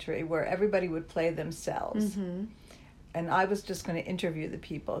quasi-documentary where everybody would play themselves. And I was just going to interview the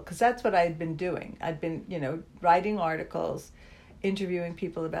people, because that's what I had been doing. I'd been, writing articles, interviewing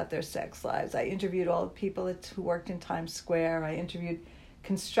people about their sex lives. I interviewed all the people who worked in Times Square. I interviewed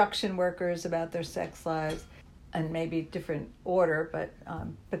construction workers about their sex lives, and maybe different order, but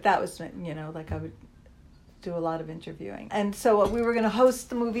that was, like I would do a lot of interviewing. And so we were going to host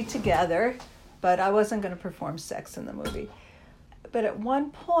the movie together, but I wasn't going to perform sex in the movie. But at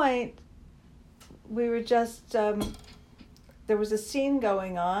one point, we were just, there was a scene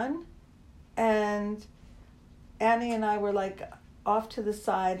going on, and Annie and I were like off to the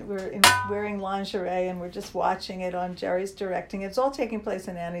side. We're wearing lingerie, and we're just watching it on Jerry's directing. It's all taking place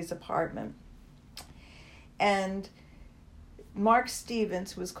in Annie's apartment. And Mark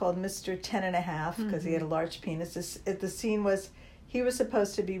Stevens, who was called Mr. 10.5, because he had a large penis, the scene was, he was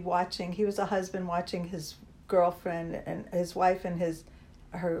supposed to be watching, he was a husband watching his girlfriend and his wife and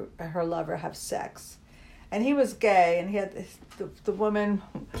her lover have sex. And he was gay, and he had the woman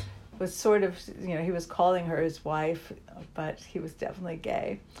was sort of, he was calling her his wife, but he was definitely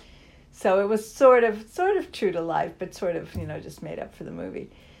gay. So it was sort of true to life, but sort of, just made up for the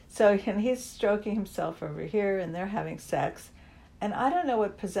movie. So, and he's stroking himself over here, and they're having sex. And I don't know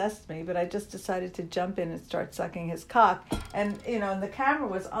what possessed me, but I just decided to jump in and start sucking his cock. And, and the camera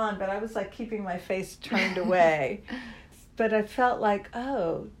was on, but I was like keeping my face turned away. But I felt like,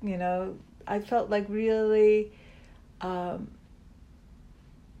 I felt like really,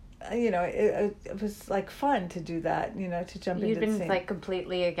 it was like fun to do that, to jump into the scene. You'd been like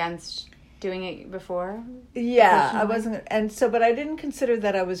completely against doing it before? Yeah, I wasn't, and so, but I didn't consider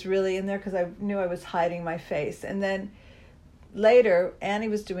that I was really in there because I knew I was hiding my face. And then later, Annie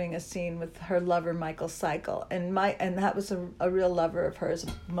was doing a scene with her lover, Michael Cycle, and that was a real lover of hers,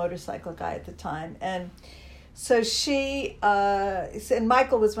 a motorcycle guy at the time. And so she, and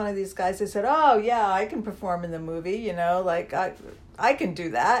Michael was one of these guys that said, oh yeah, I can perform in the movie, like I can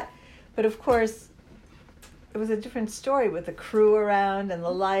do that. But of course, it was a different story with the crew around and the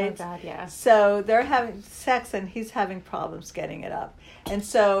lights. Oh God, yeah. So they're having sex and he's having problems getting it up. And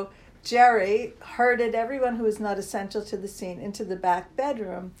so Jerry herded everyone who was not essential to the scene into the back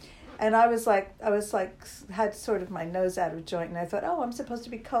bedroom. And I was like, had sort of my nose out of joint. And I thought, I'm supposed to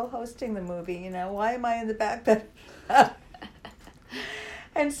be co-hosting the movie, why am I in the back bedroom?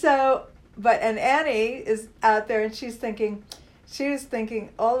 And so, and Annie is out there and she was thinking,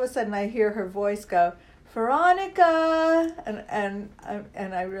 all of a sudden I hear her voice go, Veronica, and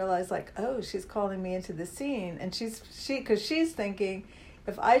I realized like, she's calling me into the scene, and because she's thinking,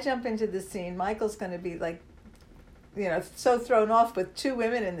 if I jump into the scene, Michael's going to be like, so thrown off with two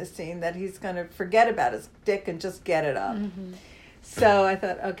women in the scene that he's going to forget about his dick and just get it up. Mm-hmm. So I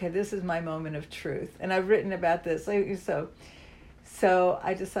thought, okay, this is my moment of truth, and I've written about this. So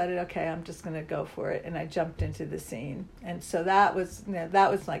I decided, okay, I'm just going to go for it, and I jumped into the scene. And so that was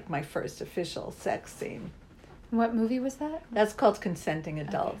like my first official sex scene. What movie was that? That's called Consenting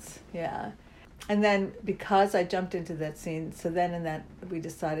Adults. Okay. Yeah. And then because I jumped into that scene, so then in that we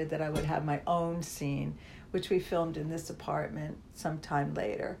decided that I would have my own scene, which we filmed in this apartment sometime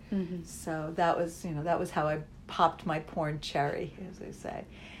later. Mm-hmm. So that was how I popped my porn cherry, as they say.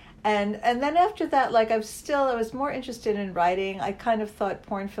 And then after that, like I was more interested in writing. I kind of thought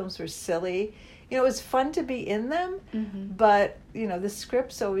porn films were silly. It was fun to be in them, mm-hmm. but the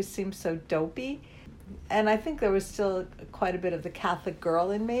scripts always seemed so dopey. and I think there was still quite a bit of the Catholic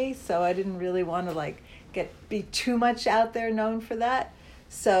girl in me, so I didn't really want to like be too much out there known for that.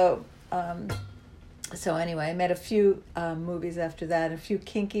 So anyway, I made a few movies after that, a few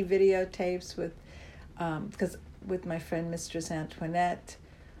kinky videotapes with my friend Mistress Antoinette,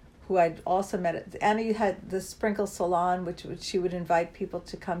 who I'd also met. Annie had the Sprinkle Salon, which she would invite people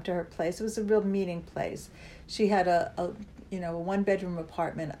to come to her place. It was a real meeting place. She had a 1-bedroom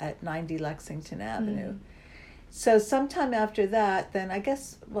apartment at 90 Lexington Avenue. So sometime after that, then I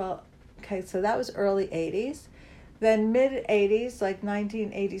guess, so that was early 80s. Then mid-80s, like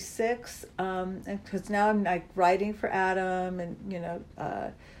 1986, because now I'm like writing for Adam and,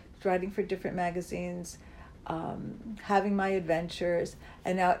 writing for different magazines, having my adventures,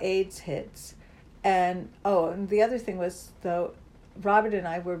 and now AIDS hits. And the other thing was, though, Robert and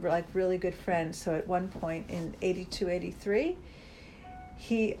I were like really good friends. So at one point in 82, 83,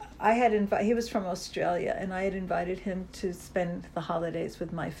 he was from Australia, and I had invited him to spend the holidays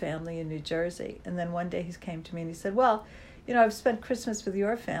with my family in New Jersey. And then one day he came to me and he said, well, I've spent Christmas with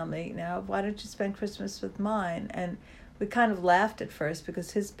your family. Now, why don't you spend Christmas with mine? And we kind of laughed at first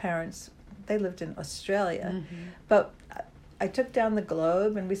because his parents, they lived in Australia. Mm-hmm. But I took down the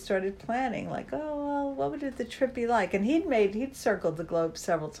globe and we started planning, like, what would the trip be like? And he'd circled the globe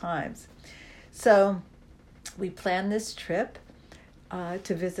several times. So we planned this trip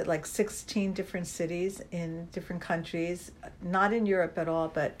to visit like 16 different cities in different countries, not in Europe at all,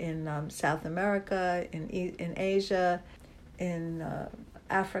 but in South America, in Asia, in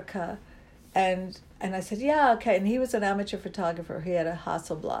Africa. And I said, yeah, okay. And he was an amateur photographer. He had a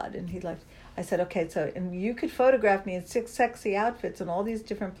Hasselblad, and I said, okay, and you could photograph me in 6 sexy outfits in all these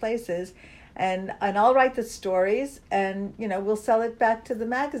different places, and I'll write the stories, and, we'll sell it back to the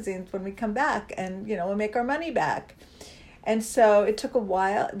magazines when we come back, and, we'll make our money back. And so it took a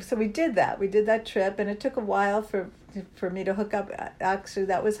while. So we did that. We did that trip, and it took a while for me to hook up. Actually,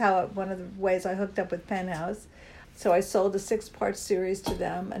 that was one of the ways I hooked up with Penthouse. So I sold a 6-part series to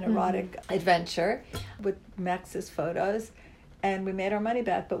them, an erotic adventure with Max's photos, and we made our money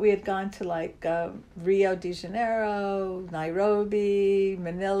back. But we had gone to like Rio de Janeiro, Nairobi,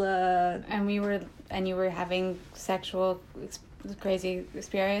 Manila, and you were having sexual crazy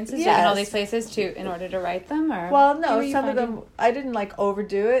experiences yes. in all these places in order to write them, or some of them I didn't like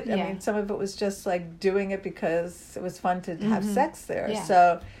overdo it. I mean, some of it was just like doing it because it was fun to have sex there. Yeah.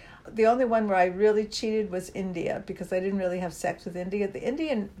 So the only one where I really cheated was India, because I didn't really have sex with India.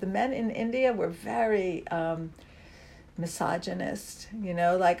 The men in India were very misogynist.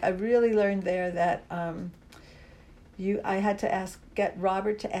 Like I really learned there that I had to get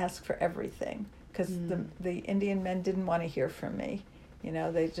Robert to ask for everything, because the Indian men didn't want to hear from me.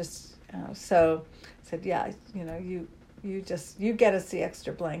 They just so I said, yeah, you get us the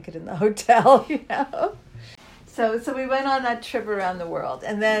extra blanket in the hotel. So we went on that trip around the world,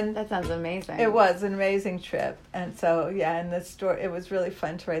 and then that sounds amazing. It was an amazing trip, and so and the story, it was really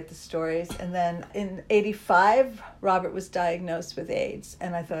fun to write the stories. And then in 85, Robert was diagnosed with AIDS,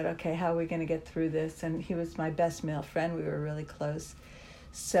 and I thought, okay, how are we going to get through this? And he was my best male friend. We were really close.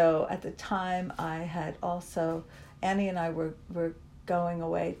 So at the time, I had also, Annie and I were going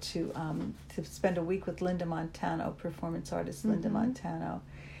away to spend a week with Linda Montano, performance artist Linda Montano.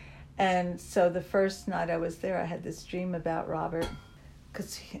 And so the first night I was there, I had this dream about Robert,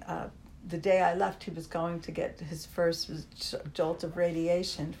 because the day I left, he was going to get his first jolt of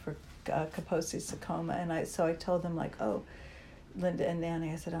radiation for Kaposi sarcoma. And I told them, like, oh, Linda and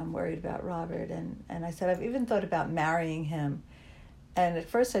Annie, I said, I'm worried about Robert. And I said, I've even thought about marrying him. And at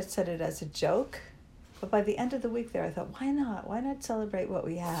first I said it as a joke, but by the end of the week there, I thought, why not? Why not celebrate what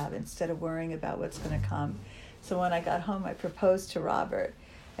we have instead of worrying about what's going to come? So when I got home, I proposed to Robert,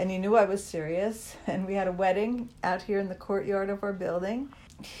 and he knew I was serious, and we had a wedding out here in the courtyard of our building.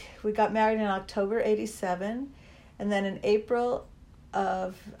 We got married in October 87, and then in April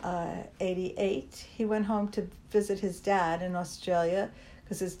of 88, he went home to visit his dad in Australia,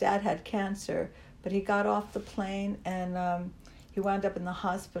 because his dad had cancer, but he got off the plane, and he wound up in the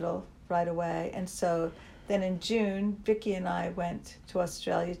hospital right away. And so then in June, Vicky and I went to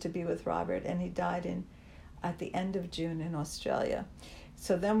Australia to be with Robert, and he died at the end of June in Australia.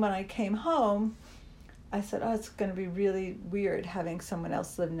 So then when I came home, I said, it's going to be really weird having someone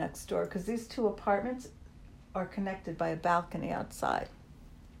else live next door, because these 2 apartments are connected by a balcony outside.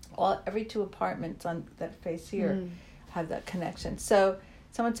 Every 2 apartments that face here have that connection. So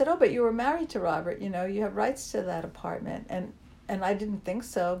someone said, but you were married to Robert, you have rights to that apartment. And I didn't think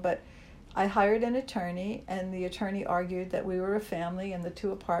so, but I hired an attorney, and the attorney argued that we were a family, and the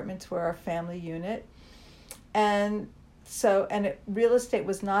 2 apartments were our family unit. And real estate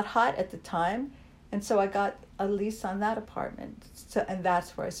was not hot at the time, And so I got a lease on that apartment. So, and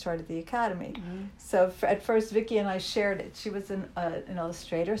that's where I started the academy. Mm-hmm. So at first, Vicki and I shared it. She was an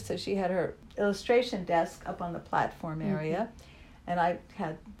illustrator, so she had her illustration desk up on the platform area, and I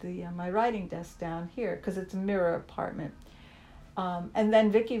had my writing desk down here because it's a mirror apartment. And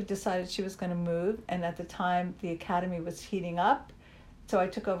then Vicki decided she was going to move, and at the time the academy was heating up, so I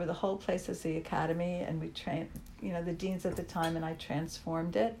took over the whole place as the academy, and we trained, the deans at the time, and I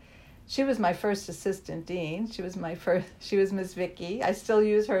transformed it. She was my first assistant dean. She was Miss Vicki. I still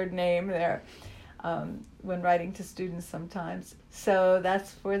use her name there when writing to students sometimes. So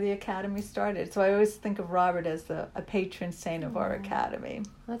that's where the academy started. So I always think of Robert as a patron saint of our academy.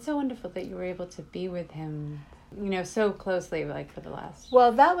 That's so wonderful that you were able to be with him, so closely, like, for the last...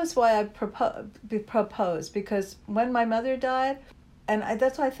 Well, that was why I proposed, because when my mother died, and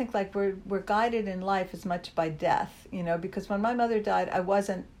that's why I think, like, we're guided in life as much by death, because when my mother died, I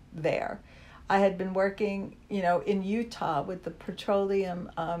wasn't there. I had been working, in Utah with the petroleum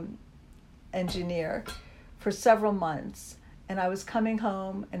engineer for several months, and I was coming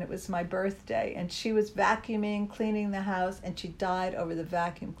home, and it was my birthday, and she was vacuuming, cleaning the house, and she died over the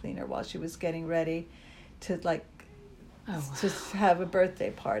vacuum cleaner while she was getting ready to to have a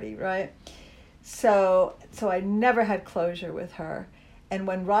birthday party, right? So I never had closure with her. And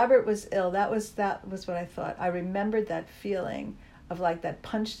when Robert was ill, that was what I thought. I remembered that feeling of, like, that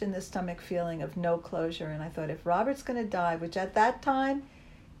punched in the stomach feeling of no closure. And I thought, if Robert's going to die, which at that time,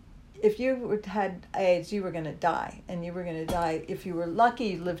 if you had AIDS, you were going to die. And you were going to die. If you were lucky,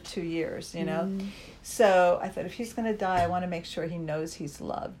 you lived 2 years, So I thought, if he's going to die, I want to make sure he knows he's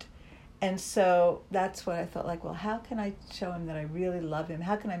loved. And so that's what I thought, like, well, how can I show him that I really love him?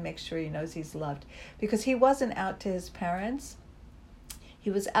 How can I make sure he knows he's loved? Because he wasn't out to his parents.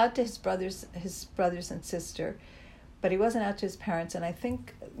 He was out to his brothers and sister, but he wasn't out to his parents. And I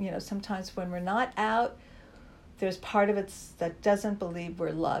think, sometimes when we're not out, there's part of it that doesn't believe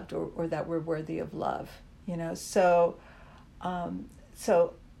we're loved or that we're worthy of love, So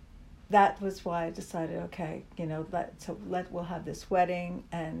that was why I decided, okay, we'll have this wedding.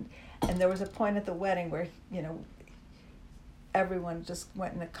 And there was a point at the wedding where, everyone just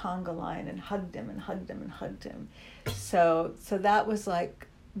went in a conga line and hugged him and hugged him and hugged him. So that was, like,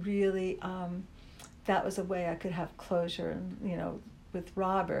 really, that was a way I could have closure, and, with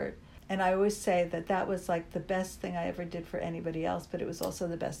Robert. And I always say that was, like, the best thing I ever did for anybody else, but it was also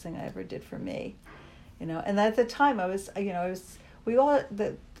the best thing I ever did for me, And at the time we all,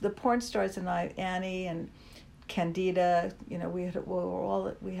 the porn stars and I, Annie and Candida, we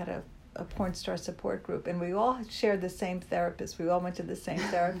had a porn star support group, and we all shared the same therapist. We all went to the same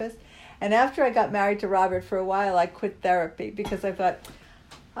therapist. And after I got married to Robert, for a while I quit therapy because I thought,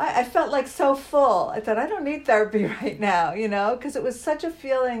 I felt like so full. I thought, I don't need therapy right now, because it was such a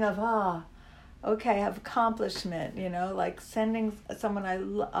feeling of, okay, I have accomplishment, like sending someone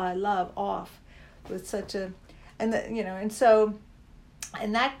I love off with such a, and that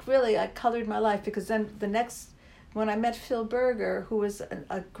really colored my life, because then when I met Phil Berger, who was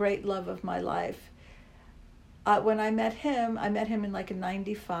a great love of my life, when I met him in like in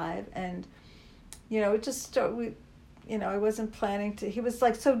 95, and, it just started, I wasn't planning to, he was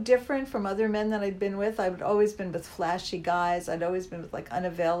like so different from other men that I'd been with. I'd always been with flashy guys. I'd always been with, like,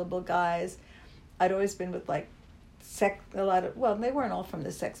 unavailable guys. I'd always been with, like, they weren't all from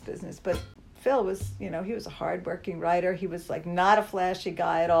the sex business, but Phil was, he was a hardworking writer. He was, like, not a flashy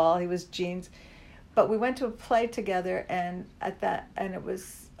guy at all. He was jeans. But we went to a play together, and it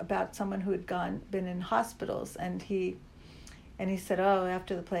was about someone who had been in hospitals, and he said,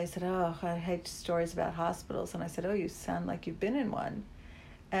 after the play, he said, I hate stories about hospitals. And I said, you sound like you've been in one.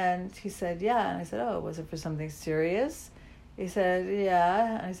 And he said, yeah. And I said, was it for something serious? He said,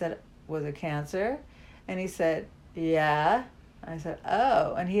 yeah. And I said, was it cancer? And he said, yeah. And I said,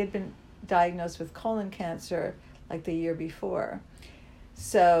 and he had been diagnosed with colon cancer like the year before.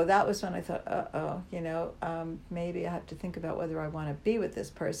 So that was when I thought, maybe I have to think about whether I want to be with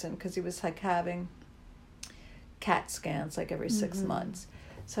this person, because he was, like, having CAT scans like every 6 months.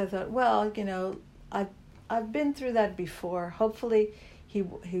 So I thought, well, I've been through that before. Hopefully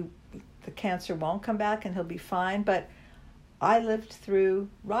the cancer won't come back and he'll be fine. But I lived through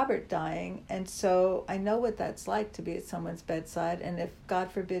Robert dying, and so I know what that's like to be at someone's bedside. And if,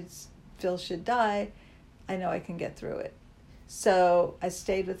 God forbid, Phil should die, I know I can get through it. So I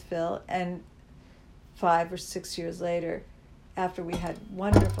stayed with Phil, and 5 or 6 years later, after we had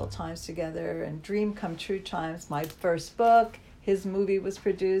wonderful times together and dream come true times, my first book, his movie was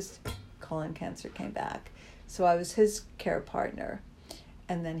produced, colon cancer came back. So I was his care partner,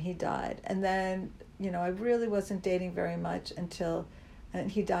 and then he died. And then, I really wasn't dating very much until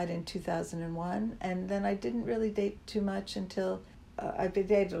and he died in 2001. And then I didn't really date too much until I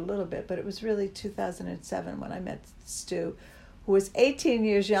dated a little bit, but it was really 2007 when I met Stu, who was 18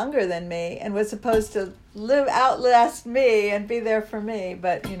 years younger than me and was supposed to outlast me and be there for me.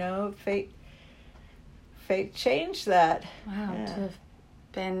 But, fate changed that. Wow, to have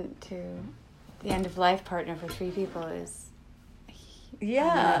been to the end of life partner for 3 people is...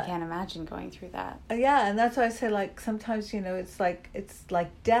 I can't imagine going through that. Yeah, and that's why I say, like, sometimes, it's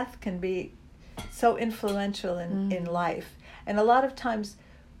like death can be so influential in life. And a lot of times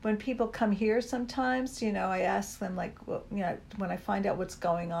when people come here sometimes, I ask them, like, well, when I find out what's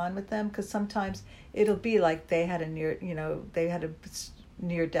going on with them, because sometimes it'll be like they had a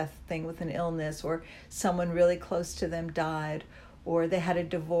near-death thing with an illness, or someone really close to them died, or they had a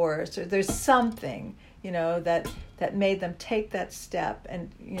divorce, or there's something, that made them take that step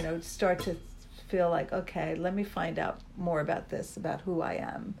and, start to feel like, okay, let me find out more about this, about who I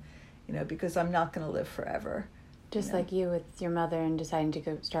am, because I'm not going to live forever. Just like you with your mother and deciding to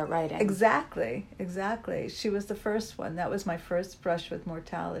go start writing. Exactly. She was the first one. That was my first brush with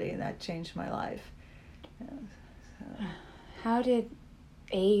mortality, and that changed my life. How did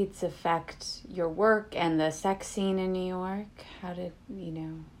AIDS affect your work and the sex scene in New York? How did,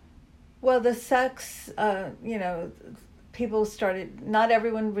 Well, the sex, people started, not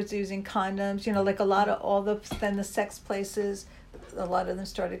everyone was using condoms, like a lot of then the sex places, a lot of them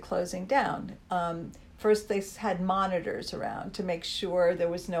started closing down. First they had monitors around to make sure there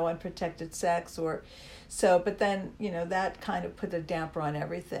was no unprotected sex but then, that kind of put a damper on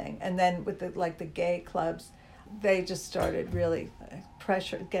everything. And then with the gay clubs, they just started really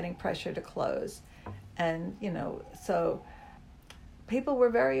getting pressure to close. And, so people were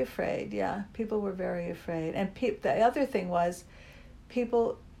very afraid. Yeah, people were very afraid. And the other thing was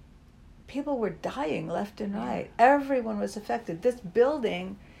people were dying left and right. Everyone was affected. This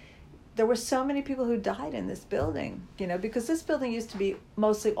building, there were so many people who died in this building, because this building used to be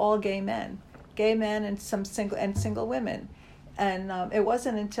mostly all gay men and some single women. And it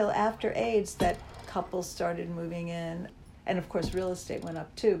wasn't until after AIDS that couples started moving in. And of course, real estate went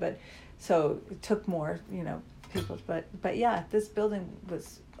up too, but so it took more, people. But yeah, this building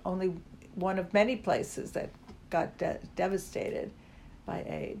was only one of many places that got devastated by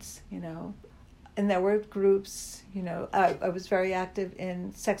AIDS, And there were groups, I was very active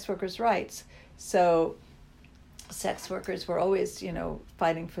in sex workers' rights. So sex workers were always,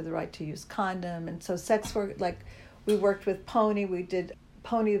 fighting for the right to use condom. And so sex work, like we worked with Pony.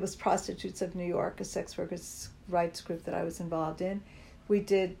 Pony was Prostitutes of New York, a sex workers' rights group that I was involved in. We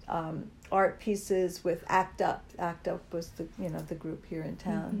did art pieces with ACT UP. ACT UP was the group here in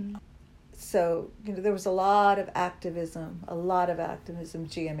town. Mm-hmm. So, there was a lot of activism.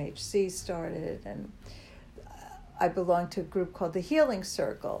 GMHC started, and I belonged to a group called the Healing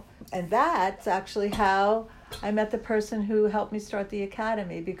Circle. And that's actually how I met the person who helped me start the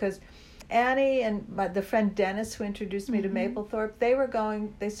Academy, because Annie and the friend Dennis, who introduced me to Mapplethorpe,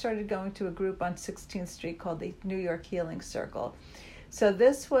 they started going to a group on 16th Street called the New York Healing Circle. So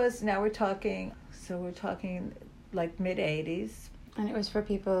this was, we're talking like mid-'80s. And it was for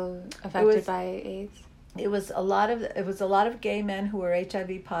people affected by AIDS? It was a lot of gay men who were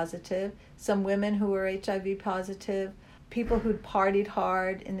HIV positive, some women who were HIV positive, people who'd partied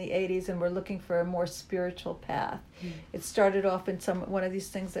hard in the 80s and were looking for a more spiritual path. Mm. It started off in one of these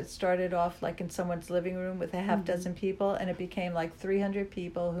things that started off like in someone's living room with a half dozen people, and it became like 300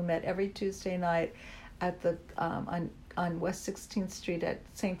 people who met every Tuesday night at the on West 16th Street at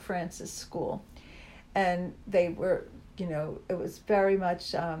St. Francis School. And they were, it was very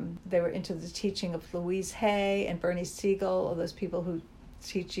much, they were into the teaching of Louise Hay and Bernie Siegel, all those people who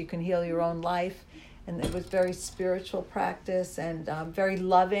teach you can heal your own life. And it was very spiritual practice and very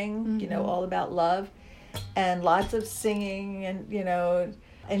loving, all about love, and lots of singing and,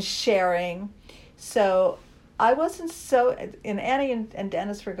 and sharing. So I wasn't and Annie and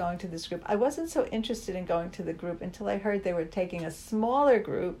Dennis were going to this group. I wasn't so interested in going to the group until I heard they were taking a smaller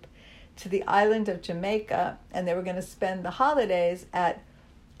group to the island of Jamaica, and they were going to spend the holidays at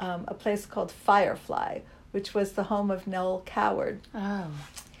a place called Firefly, which was the home of Noel Coward. Oh.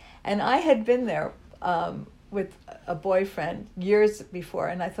 And I had been there with a boyfriend years before,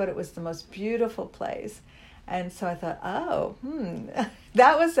 and I thought it was the most beautiful place. And so I thought,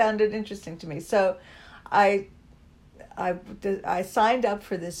 that sounded interesting to me. So I signed up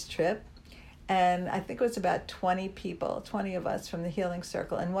for this trip, and I think it was about 20 of us from the Healing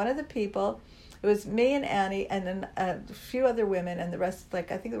Circle. And one of the people, it was me and Annie, and then a few other women, and the rest, I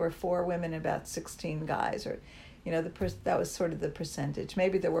think there were 4 women and about 16 guys, or that was sort of the percentage.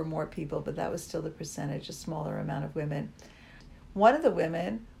 Maybe there were more people, but that was still the percentage, a smaller amount of women. One of the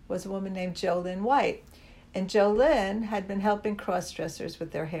women was a woman named JoLynn White. And JoLynn had been helping cross-dressers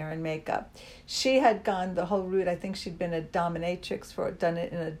with their hair and makeup. She had gone the whole route. I think she'd been a dominatrix, done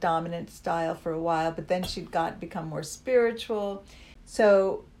it in a dominant style for a while, but then she'd become more spiritual.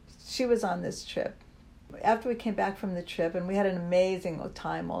 So she was on this trip. After we came back from the trip, and we had an amazing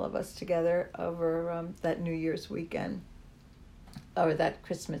time, all of us together, over that New Year's weekend, or that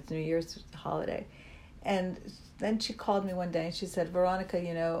Christmas, New Year's holiday. And then she called me one day and she said, Veronica,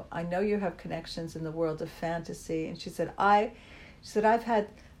 I know you have connections in the world of fantasy. And she said, I've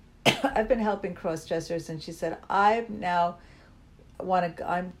been helping cross-dressers. And she said, I'm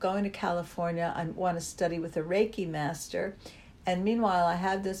going to California. I want to study with a Reiki master. And meanwhile, I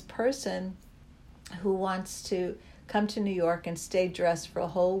have this person who wants to come to New York and stay dressed for a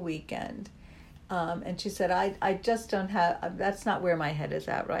whole weekend. And she said, I just don't have, that's not where my head is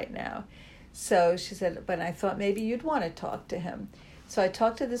at right now. So she said, but I thought maybe you'd want to talk to him. So I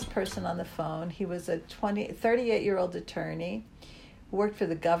talked to this person on the phone. He was a 38-year-old attorney who worked for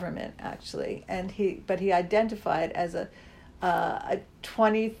the government, actually. And he identified as a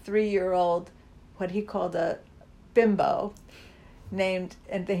 23-year-old, what he called a bimbo, and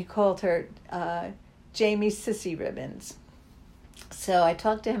he called her Jamie Sissy Ribbons. So I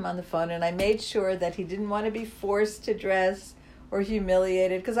talked to him on the phone, and I made sure that he didn't want to be forced to dress or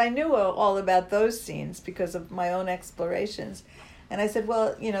humiliated, because I knew all about those scenes because of my own explorations. And I said,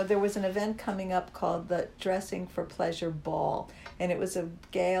 well, there was an event coming up called the Dressing for Pleasure Ball, and it was a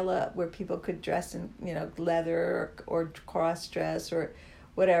gala where people could dress in, leather or cross-dress or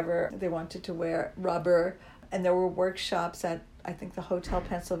whatever they wanted to wear, rubber, and there were workshops at, I think, the Hotel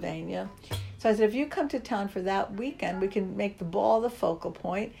Pennsylvania. So I said, if you come to town for that weekend, we can make the ball the focal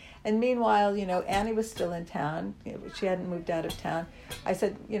point. And meanwhile, Annie was still in town. She hadn't moved out of town. I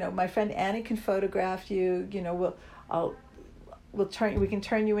said, my friend Annie can photograph you. We can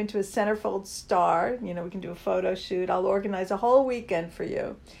turn you into a centerfold star. We can do a photo shoot. I'll organize a whole weekend for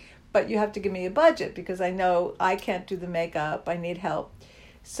you. But you have to give me a budget because I know I can't do the makeup. I need help.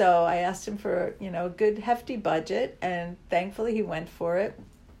 So I asked him for, a good hefty budget, and thankfully he went for it.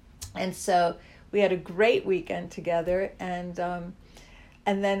 And so we had a great weekend together, and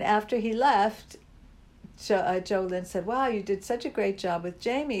then after he left, JoLynn said, wow, you did such a great job with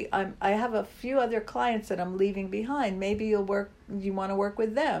Jamie. I have a few other clients that I'm leaving behind. Maybe you want to work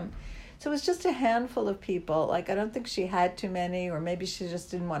with them. So it was just a handful of people. Like, I don't think she had too many, or maybe she just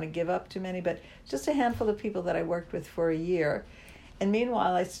didn't want to give up too many, but just a handful of people that I worked with for a year. And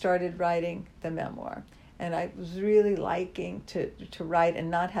meanwhile, I started writing the memoir. And I was really liking to write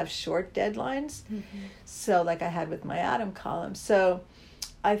and not have short deadlines. Mm-hmm. So like I had with my Atom column. So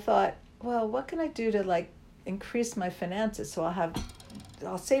I thought, well, what can I do to increase my finances? So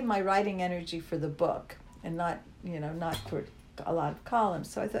I'll save my writing energy for the book and not for a lot of columns.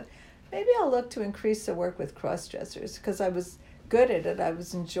 So I thought maybe I'll look to increase the work with cross-dressers because I was good at it. I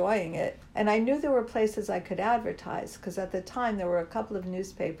was enjoying it. And I knew there were places I could advertise because at the time there were a couple of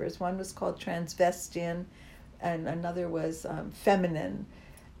newspapers. One was called Transvestian and another was Feminine.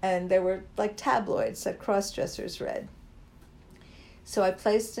 And they were like tabloids that cross-dressers read. So I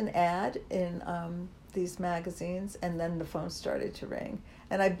placed an ad in these magazines, and then the phone started to ring.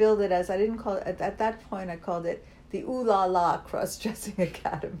 And I billed it as, I didn't call it, at that point I called it the Ooh La La Cross-Dressing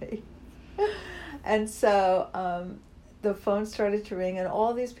Academy. And so the phone started to ring, and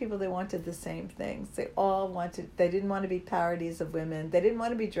all these people, they wanted the same things. They didn't want to be parodies of women. They didn't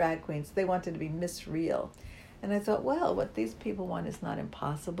want to be drag queens. They wanted to be Miss Real. And I thought, well, what these people want is not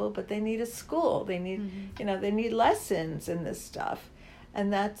impossible, but they need a school. They need, they need lessons in this stuff.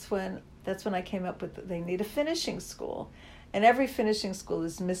 And that's when I came up with, they need a finishing school. And every finishing school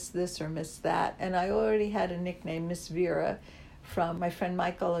is Miss this or Miss that. And I already had a nickname, Miss Vera, from my friend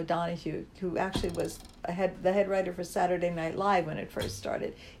Michael O'Donoghue, who actually was the head writer for Saturday Night Live when it first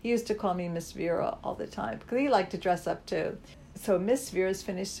started. He used to call me Miss Vera all the time because he liked to dress up too. So Miss Vera's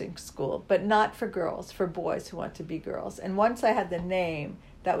finishing school, but not for girls, for boys who want to be girls. And once I had the name,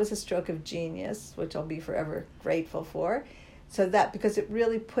 that was a stroke of genius, which I'll be forever grateful for. So that, because it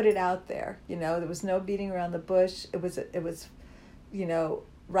really put it out there, there was no beating around the bush. It was,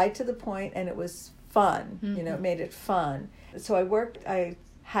 right to the point, and it was fun, it made it fun. So I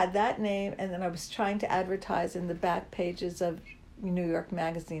had that name, and then I was trying to advertise in the back pages of New York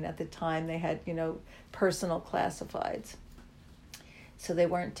Magazine at the time. They had, personal classifieds. So they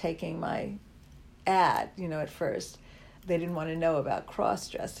weren't taking my ad, at first. They didn't want to know about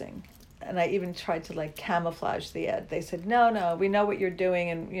cross-dressing. And I even tried to camouflage the ad. They said, no, we know what you're doing,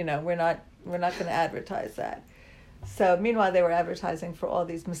 and we're not going to advertise that. So meanwhile, they were advertising for all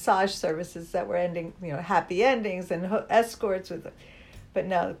these massage services that were ending, happy endings and escorts but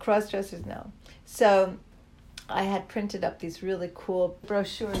no, cross-dressers, no. So I had printed up these really cool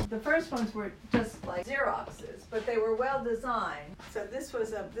brochures. The first ones were just like Xeroxes, but they were well designed. So this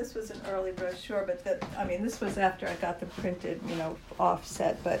was an early brochure, but this was after I got them printed,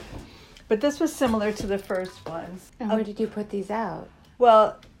 offset, but this was similar to the first ones. And where did you put these out?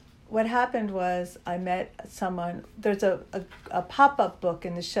 Well, what happened was I met someone. There's a pop-up book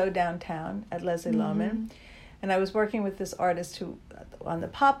in the show downtown at Leslie Lohman, and I was working with this artist who on the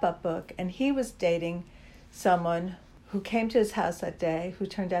pop-up book, and he was dating someone who came to his house that day, who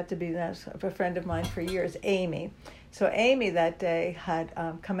turned out to be a friend of mine for years, Amy. So Amy that day had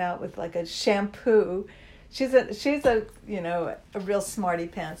come out with like a shampoo. She's a real smarty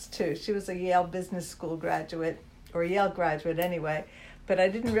pants too. She was a Yale Business School graduate, or Yale graduate anyway. But I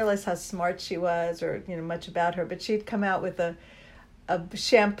didn't realize how smart she was, or much about her. But she'd come out with a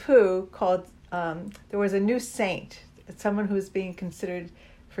shampoo called. There was a new saint, someone who was being considered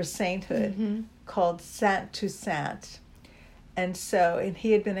for sainthood, called Saint Toussaint, and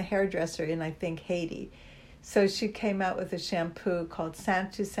he had been a hairdresser in, I think, Haiti. So she came out with a shampoo called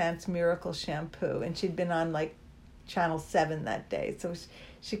Saint Toussaint's Miracle Shampoo, and she'd been on like Channel 7 that day. So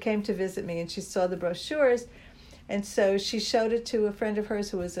she came to visit me, and she saw the brochures. And so she showed it to a friend of hers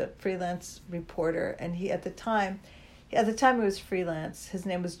who was a freelance reporter, and he at the time he was freelance. His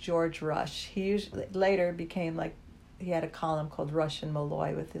name was George Rush. He later became he had a column called Rush and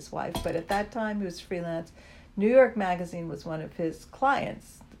Malloy with his wife, but at that time he was freelance. New York Magazine was one of his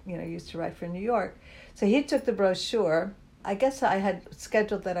clients. He used to write for New York. So he took the brochure. I guess I had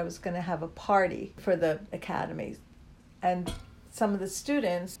scheduled that I was going to have a party for the academy, and some of the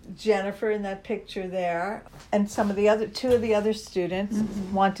students, Jennifer in that picture there, and two of the other students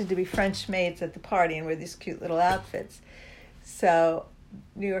wanted to be French maids at the party and wear these cute little outfits. So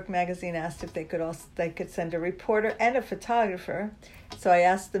New York Magazine asked if they could send a reporter and a photographer. So I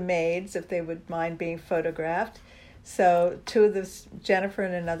asked the maids if they would mind being photographed. So Jennifer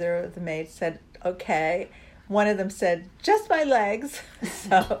and another of the maids said, okay. One of them said, just my legs.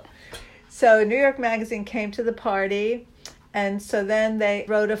 So New York Magazine came to the party. And so then they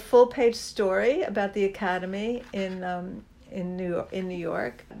wrote a full-page story about the Academy in New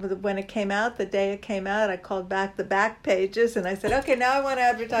York. When it came out, the day it came out, I called back the back pages and I said, okay, now I want to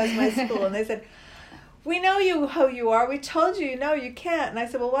advertise my school. And they said, we know who you are. We told you, you can't. And I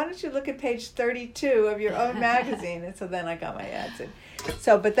said, well, why don't you look at page 32 of your own magazine? And so then I got my ads in.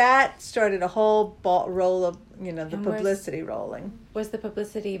 But that started a whole roll of, the publicity rolling. Was the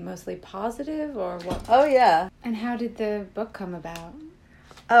publicity mostly positive or what? Oh, yeah. And how did the book come about?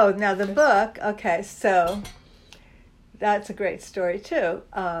 Oh, now the book, okay, so that's a great story too.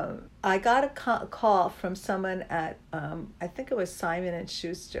 I got a call from someone at, I think it was Simon &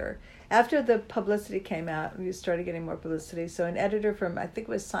 Schuster. After the publicity came out, we started getting more publicity. So an editor from, I think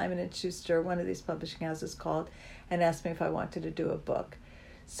it was Simon & Schuster, one of these publishing houses, called and asked me if I wanted to do a book.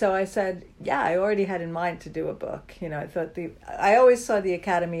 So I said, yeah, I already had in mind to do a book. I always saw the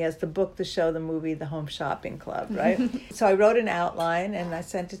Academy as the book, the show, the movie, the home shopping club, right? So I wrote an outline and I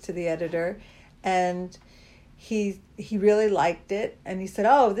sent it to the editor, and he really liked it, and he said,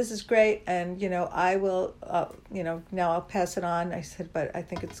 oh, this is great, and I will now I'll pass it on. I said, but I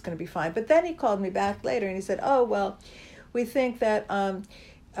think it's going to be fine. But then he called me back later and he said, oh, well, we think that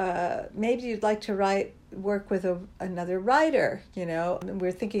maybe you'd like to work with another writer, and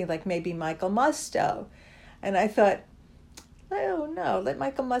we're thinking maybe Michael Musto. And I thought, oh no, let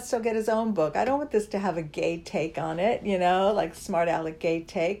Michael Musto get his own book. I don't want this to have a gay take on it, like smart aleck gay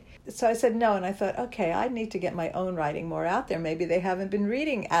take. So I said no, and I thought, okay, I need to get my own writing more out there. Maybe they haven't been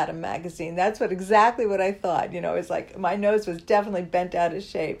reading Adam magazine. That's exactly what I thought. It was like my nose was definitely bent out of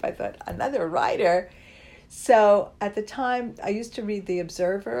shape. I thought, another writer? So at the time, I used to read The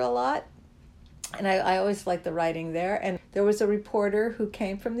Observer a lot, and I always liked the writing there. And there was a reporter who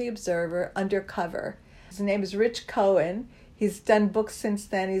came from The Observer undercover. His name is Rich Cohen. He's done books since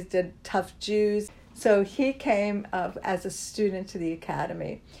then. He's done Tough Jews. So he came as a student to the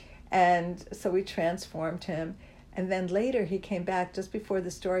Academy. And so we transformed him. And then later he came back just before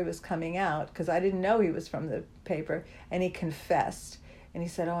the story was coming out, because I didn't know he was from the paper, and he confessed. And he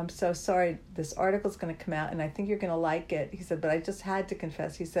said, oh, I'm so sorry, this article's going to come out, and I think you're going to like it. He said, but I just had to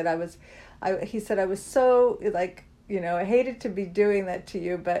confess. He said, I was so, I hated to be doing that to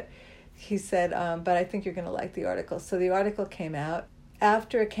you, but he said, but I think you're going to like the article. So the article came out.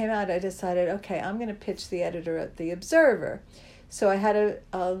 After it came out, I decided, okay, I'm going to pitch the editor at The Observer. So I had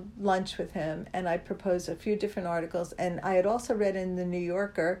a lunch with him, and I proposed a few different articles. And I had also read in The New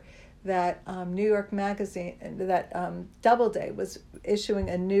Yorker that New York Magazine, that Doubleday was issuing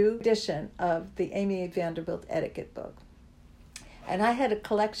a new edition of the Amy Vanderbilt etiquette book. And I had a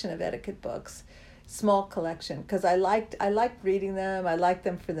collection of etiquette books, small collection, because I liked reading them. I liked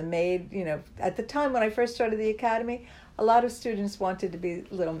them for the maid. You know, at the time when I first started the academy, a lot of students wanted to be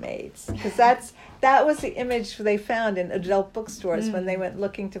little maids, because that was the image they found in adult bookstores when they went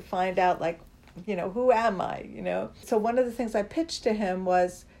looking to find out, like, you know, who am I, you know? So one of the things I pitched to him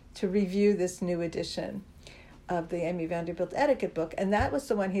was to review this new edition of the Amy Vanderbilt etiquette book, and that was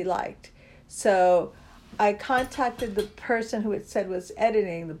the one he liked. So I contacted the person who it said was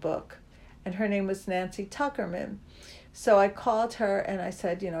editing the book, and her name was Nancy Tuckerman. So I called her and I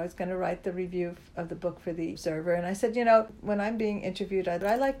said, you know, I was going to write the review of the book for the Observer. And I said, you know, when I'm being interviewed,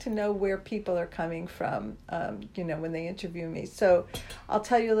 I like to know where people are coming from, you know, when they interview me. So I'll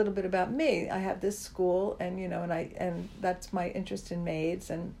tell you a little bit about me. I have this school, and, you know, and that's my interest in maids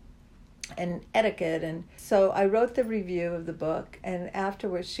and etiquette. And so I wrote the review of the book, and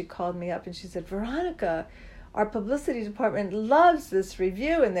afterwards she called me up and she said, Veronica, our publicity department loves this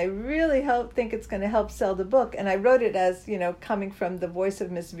review, and they really think it's going to help sell the book. And I wrote it as, you know, coming from the voice of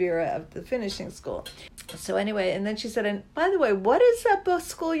Miss Vera of the finishing school. So anyway, and then she said, and by the way, what is that book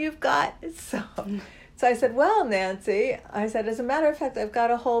school you've got? So I said, well, Nancy, I said, as a matter of fact, I've got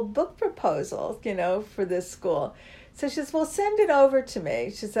a whole book proposal, you know, for this school. So she says, well, send it over to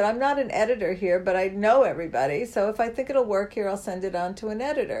me. She said, I'm not an editor here, but I know everybody. So if I think it'll work here, I'll send it on to an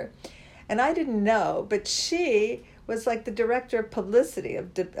editor. And I didn't know, but she was like the director of publicity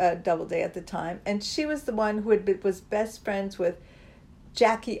of Doubleday at the time. And she was the one who was best friends with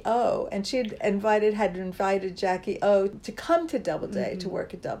Jackie O. And she had invited Jackie O to come to Doubleday, to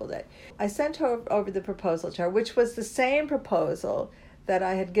work at Doubleday. I sent her over the proposal to her, which was the same proposal that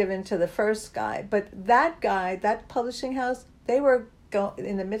I had given to the first guy. But that guy, that publishing house, they were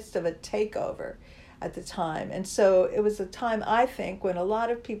in the midst of a takeover at the time. And so it was a time, I think, when a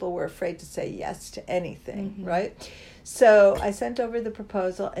lot of people were afraid to say yes to anything, right? So I sent over the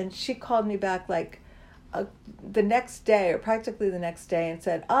proposal, and she called me back like the next day, or practically the next day, and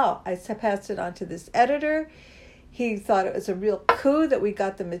said, oh, I passed it on to this editor. He thought it was a real coup that we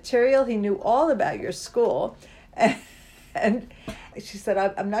got the material. He knew all about your school. And she said,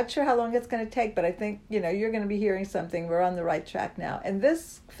 I'm not sure how long it's going to take, but I think, you know, you're going to be hearing something. We're on the right track now. And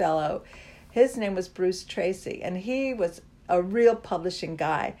this fellow, his name was Bruce Tracy, and he was a real publishing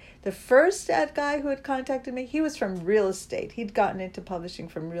guy. The first ad guy who had contacted me, he was from real estate. He'd gotten into publishing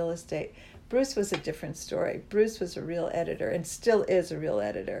from real estate. Bruce was a different story. Bruce was a real editor, and still is a real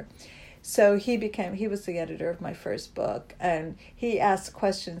editor. So he was the editor of my first book, and he asked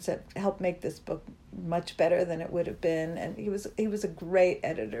questions that helped make this book much better than it would have been, and he was a great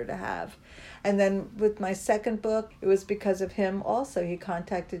editor to have. And then with my second book, it was because of him also. He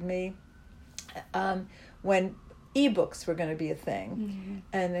contacted me when ebooks were going to be a thing,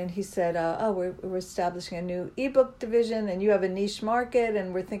 and then he said, we're establishing a new ebook division, and you have a niche market,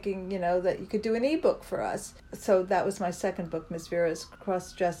 and we're thinking, you know, that you could do an ebook for us. So that was my second book, Miss Vera's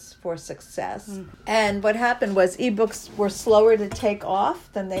Cross-Dress for Success. And what happened was ebooks were slower to take off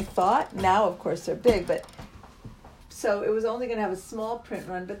than they thought. Now, of course, they're big, but so it was only going to have a small print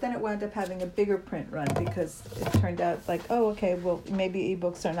run, but then it wound up having a bigger print run because it turned out like, well, maybe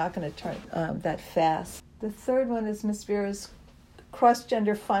ebooks are not going to turn that fast. The third one is Miss Vera's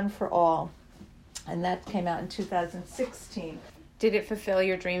Cross-Gender Fun for All, and that came out in 2016. Did it fulfill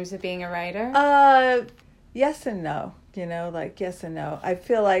your dreams of being a writer? Yes and no. You know, like yes and no. I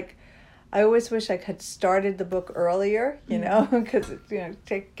feel like I always wish I had started the book earlier, you know, because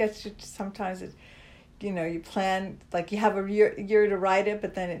gets you sometimes it. You know, you plan, like you have a year to write it,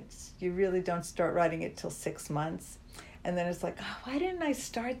 but then you really don't start writing it till 6 months. And then it's like, why didn't I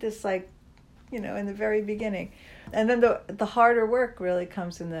start this, like, you know, in the very beginning? And then the harder work really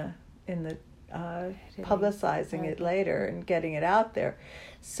comes in the publicizing it later and getting it out there.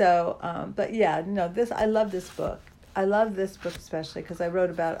 So, but yeah, no, I love this book. I love this book especially because I wrote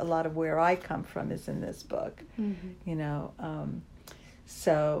about a lot of where I come from is in this book, you know,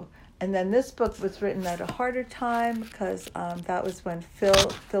 so... And then this book was written at a harder time because that was when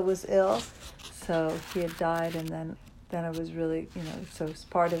Phil was ill. So he had died, and then I was really, you know, so as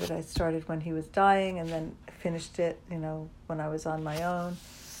part of it I started when he was dying and then finished it, you know, when I was on my own.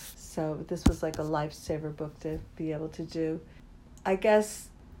 So this was like a lifesaver book to be able to do. I guess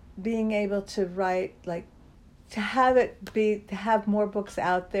being able to write like to have more books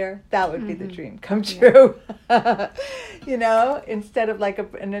out there, that would be the dream come true. You know, instead of like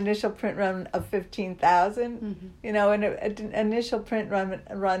an initial print run of 15,000, you know, and an initial print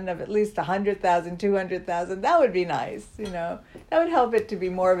run of at least 100,000, 200,000, that would be nice, you know. That would help it to be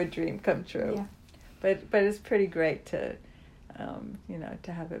more of a dream come true. Yeah. But it's pretty great to, you know,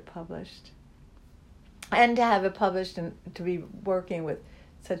 to have it published. And to have it published and to be working with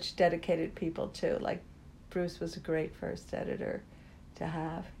such dedicated people too. Like Bruce was a great first editor to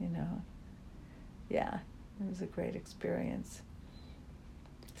have, you know. Yeah, it was a great experience.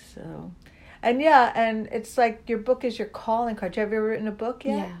 So, and it's like your book is your calling card. Have you ever written a book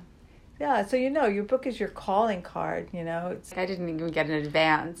yet? Yeah. Yeah, so you know, your book is your calling card, you know. I didn't even get an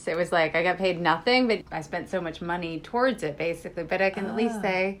advance. It was like I got paid nothing, but I spent so much money towards it, basically. But I can at least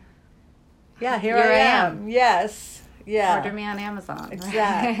say, yeah, here I am. Yes. Yeah. Order me on Amazon.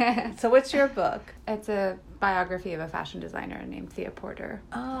 Exactly. So what's your book? It's a biography of a fashion designer named Thea Porter.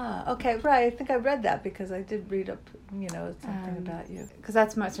 Ah, okay, right. I think I read that because I did read up, you know, something about you. Because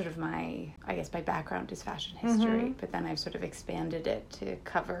that's my background is fashion history, but then I've sort of expanded it to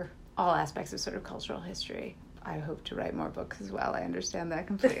cover all aspects of sort of cultural history. I hope to write more books as well. I understand that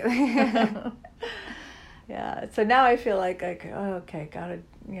completely. Yeah. So now I feel like okay, gotta,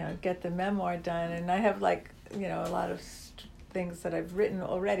 you know, get the memoir done, and I have like, you know, a lot of things that I've written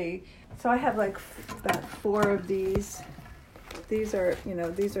already. So I have like about 4 of these. These are, you know,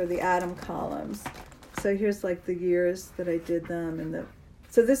 these are the Atom columns. So here's like the years that I did them, and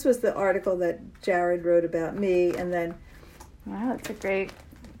so this was the article that Jared wrote about me, and then. Wow, it's a great,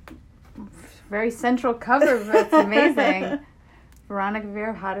 very central cover. That's amazing. Veronica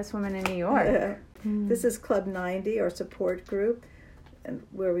Vera, hottest woman in New York. Yeah. This is Club 90, our support group, and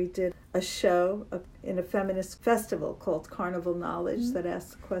where we did a show in a feminist festival called Carnival Knowledge that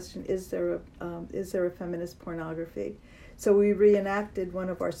asked the question, is there a feminist pornography? So we reenacted one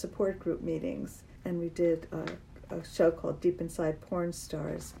of our support group meetings, and we did a show called Deep Inside Porn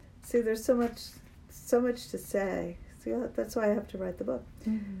Stars. See, there's so much to say. See, that's why I have to write the book.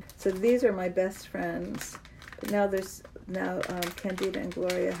 So these are my best friends. But now Candida and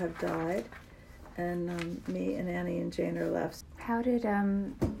Gloria have died, and me and Annie and Jane are left. How did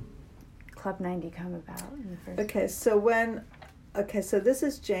Club 90 come about in the first place? So this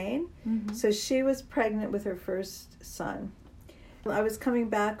is Jane. So she was pregnant with her first son. I was coming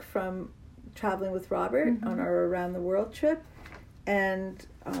back from traveling with Robert on our around the world trip, and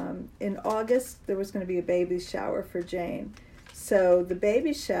in August there was going to be a baby shower for Jane. So the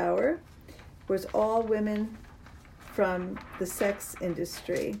baby shower was all women from the sex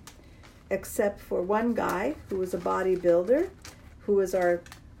industry, except for one guy who was a bodybuilder, who was our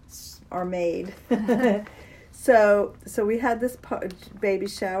maid. So we had this baby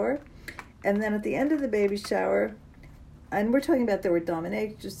shower, and then at the end of the baby shower, and we're talking about there were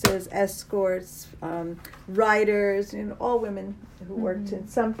dominatrices, escorts, writers, you know, all women who worked in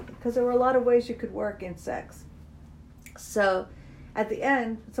some, because there were a lot of ways you could work in sex. So at the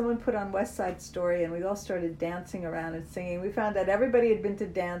end, someone put on West Side Story, and we all started dancing around and singing. We found out everybody had been to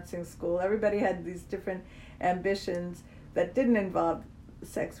dancing school. Everybody had these different ambitions that didn't involve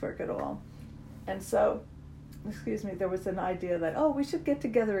sex work at all. And so, there was an idea that, we should get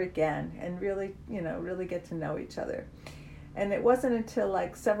together again and really, really get to know each other. And it wasn't until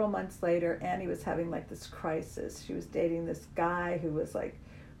like several months later, Annie was having like this crisis. She was dating this guy who was like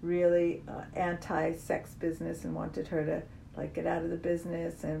really anti-sex business and wanted her to like get out of the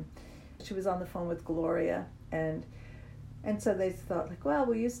business. And she was on the phone with Gloria, and so they thought like, well,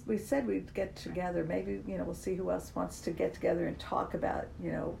 we said we'd get together. Maybe, we'll see who else wants to get together and talk about,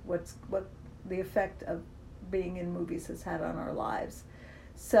 what the effect of being in movies has had on our lives.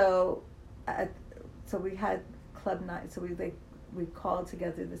 So we had Club 9. So we called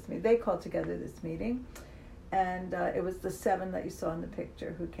together this meeting. They called together this meeting, and it was the 7 that you saw in the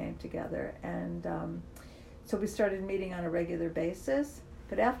picture who came together. And so we started meeting on a regular basis.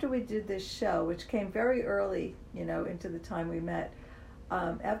 But after we did this show, which came very early, into the time we met,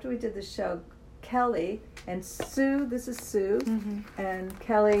 after we did the show, Kelly and Sue, this is Sue, and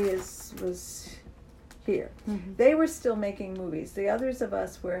Kelly was here. They were still making movies. The others of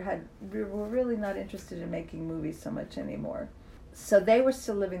us were really not interested in making movies so much anymore. So they were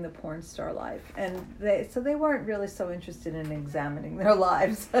still living the porn star life, and they weren't really so interested in examining their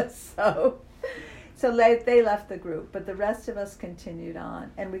lives. So they left the group, but the rest of us continued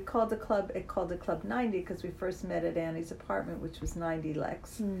on, and we called the club 90 because we first met at Annie's apartment, which was 90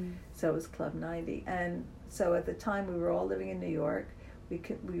 Lex. So it was Club 90. And so at the time we were all living in New York.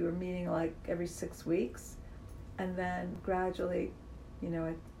 We were meeting like every 6 weeks, and then gradually you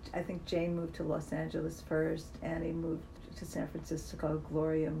know, I think Jane moved to Los Angeles first, Annie moved to San Francisco,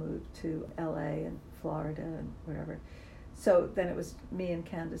 Gloria moved to LA and Florida and whatever. So then it was me and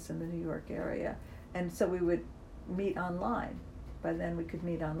Candace in the New York area. And so we would meet online. By then we could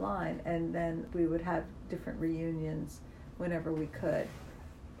meet online, and then we would have different reunions whenever we could.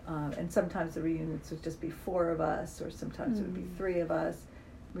 And sometimes the reunions would just be 4 of us, or sometimes it would be 3 of us.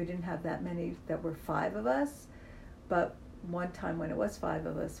 We didn't have that many that were 5 of us, but one time when it was 5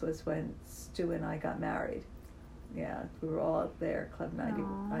 of us was when Stu and I got married. Yeah, we were all there, Club 90.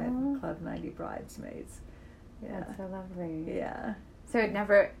 Aww. I had Club 90 bridesmaids. Yeah. That's so lovely. Yeah. So it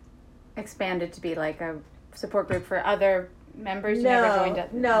never expanded to be like a support group for other members? You never joined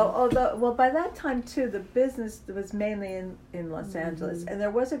up? No, although, well, by that time, too, the business was mainly in Los Angeles. And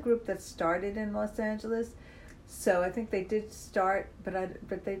there was a group that started in Los Angeles. So I think they did start, but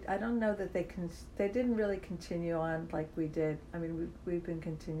I don't know that they didn't really continue on like we did. I mean, we've been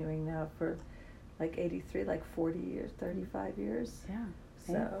continuing now for like 83, like 40 years, 35 years. Yeah.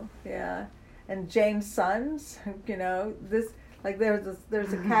 So, yeah. And Jane's sons, you know, there's a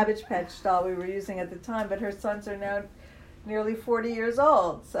Cabbage Patch doll we were using at the time, but her sons are now nearly 40 years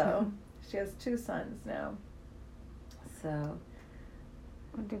old. So she has 2 sons now. So.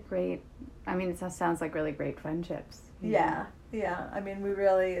 What a great, I mean, it sounds like really great friendships. Yeah. I mean, we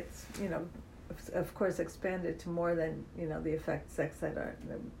really, it's, you know, of course expanded to more than, you know, the effects sex that are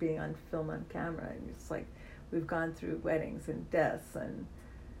being on film on camera. And it's like we've gone through weddings and deaths and,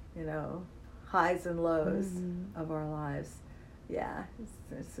 you know, highs and lows of our lives. Yeah,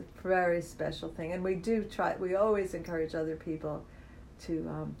 it's a very special thing. And we always encourage other people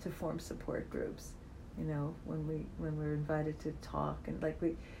to form support groups. You know, when we're invited to talk, and like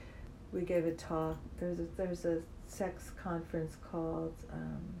we gave a talk. There's a sex conference called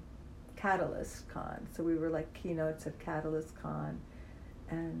Catalyst Con. So we were like keynotes at Catalyst Con,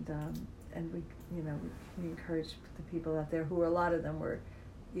 and we encouraged the people out there who a lot of them were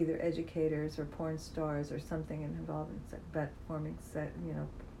either educators or porn stars or something involved in forming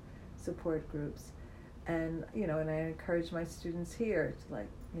support groups. And, you know, and I encourage my students here to, like,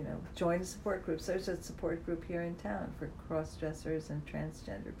 you know, join support groups. There's a support group here in town for cross-dressers and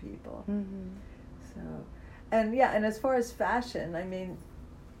transgender people. So, and yeah, and as far as fashion, I mean,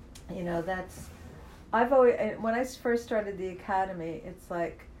 you know, when I first started the Academy, it's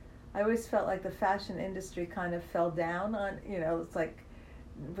like, I always felt like the fashion industry kind of fell down on, you know, it's like,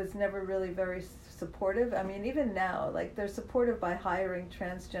 was never really very supportive. I mean, even now, like, they're supportive by hiring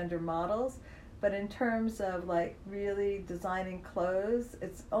transgender models, but in terms of like really designing clothes,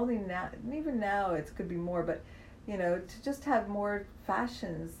 it's only now, even now it could be more, but, you know, to just have more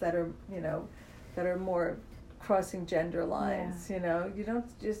fashions that are, you know, that are more crossing gender lines, you know, you don't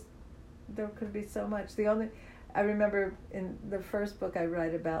just, there could be so much. I remember in the first book I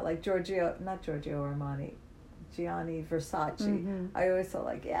write about, like not Giorgio Armani, Gianni Versace. I always felt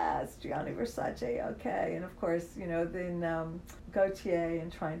like, yes, Gianni Versace, okay. And of course, you know, then Gautier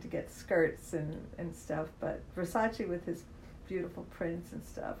and trying to get skirts and stuff, but Versace with his beautiful prints and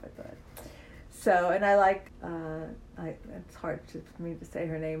stuff, I thought. So, and I like, it's hard for me to say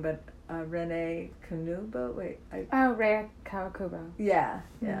her name, but Rene Kanuba, Rhea Kawakubo. Yeah.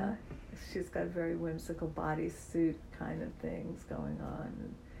 She's got very whimsical bodysuit kind of things going on.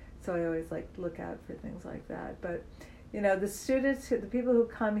 And so I always like look out for things like that. But, you know, the students, the people who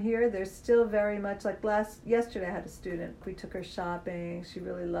come here, they're still very much like yesterday I had a student. We took her shopping. She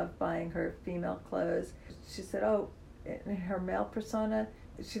really loved buying her female clothes. She said, in her male persona,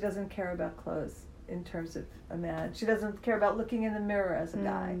 she doesn't care about clothes in terms of a man. She doesn't care about looking in the mirror as a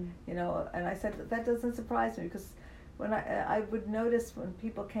guy, you know. And I said, that doesn't surprise me, because when I would notice when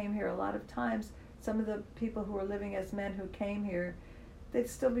people came here, a lot of times, some of the people who were living as men who came here, they'd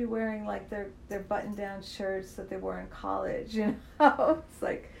still be wearing like their button-down shirts that they wore in college, you know. It's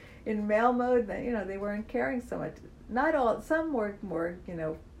like in male mode, you know, they weren't caring so much. Not all, some were more, you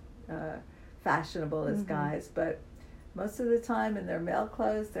know, fashionable as guys, but most of the time in their male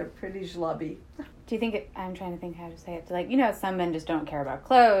clothes, they're pretty schlubby. Do you think I'm trying to think how to say it. Like, you know, some men just don't care about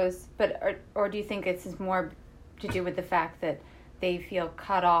clothes, but or do you think it's more to do with the fact that they feel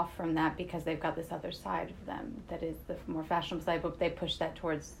cut off from that because they've got this other side of them that is the more fashionable side, but they push that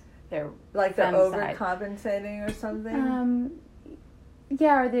towards their like they're overcompensating or something?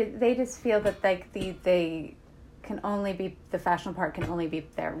 Yeah, or they just feel that like the fashionable part can only be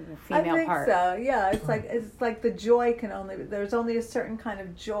their female part. I think so, yeah. It's like the joy there's only a certain kind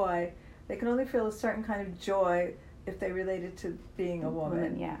of joy. They can only feel a certain kind of joy if they relate it to being a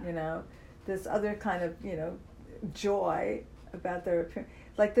woman, you know. This other kind of, you know, joy about their appearance.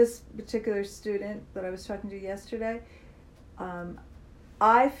 Like this particular student that I was talking to yesterday,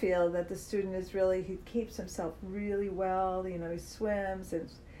 I feel that the student is really, he keeps himself really well, you know, he swims,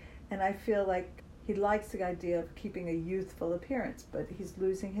 and I feel like he likes the idea of keeping a youthful appearance, but he's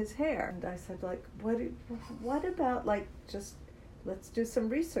losing his hair. And I said, like, what about, like, just let's do some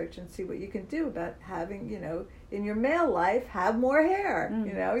research and see what you can do about having, you know, in your male life, have more hair.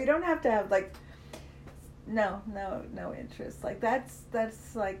 You know, you don't have to have, like, no interest. Like, that's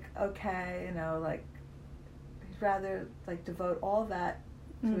like, okay, you know, like, he'd rather, like, devote all that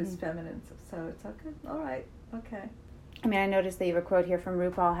to his feminine. So it's okay. All right. Okay. I mean, I noticed that you have a quote here from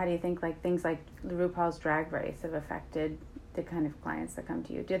RuPaul. How do you think, like, things like RuPaul's Drag Race have affected the kind of clients that come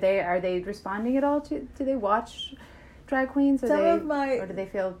to you? Are they responding at all to? Do they watch drag queens? Or do they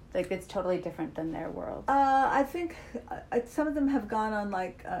feel like it's totally different than their world? I think some of them have gone on,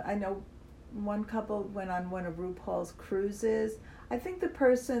 like, I know one couple went on one of RuPaul's cruises. I think the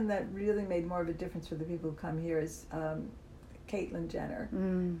person that really made more of a difference for the people who come here is Caitlyn Jenner,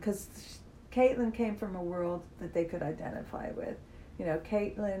 because Caitlyn came from a world that they could identify with. You know,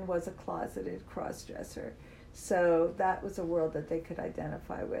 Caitlyn was a closeted cross-dresser, so that was a world that they could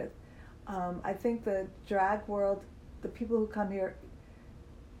identify with. I think the drag world, the people who come here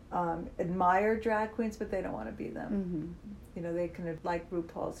admire drag queens, but they don't want to be them. You know, they can like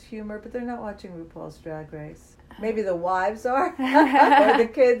RuPaul's humor, but they're not watching RuPaul's Drag Race. Maybe the wives are, or the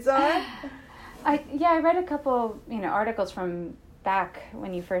kids are. I read a couple, articles from back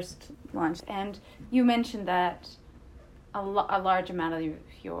when you first launched, and you mentioned that a large amount of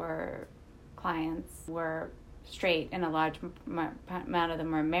your clients were straight and a large amount of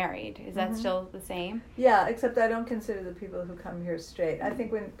them were married. Is that still the same? Yeah, except I don't consider the people who come here straight. I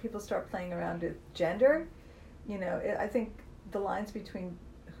think when people start playing around with gender, I think the lines between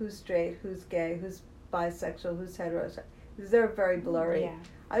who's straight, who's gay, who's bisexual, who's heterosexual, they're very blurry. Yeah.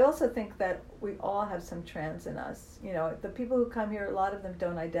 I also think that we all have some trans in us. The people who come here, a lot of them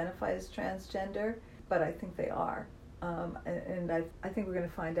don't identify as transgender, but I think they are. And I think we're going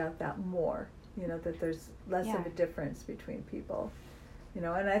to find out that more, that there's less of a difference between people. And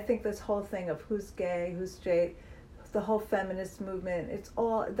I think this whole thing of who's gay, who's straight, the whole feminist movement,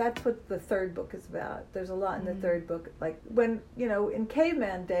 that's what the third book is about. There's a lot in the third book. Like when, in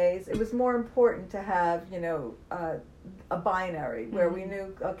caveman days, it was more important to have, a binary where we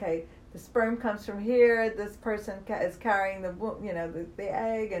knew, okay, the sperm comes from here, this person is carrying the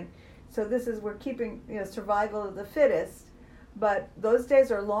egg, and so we're keeping, survival of the fittest. But those days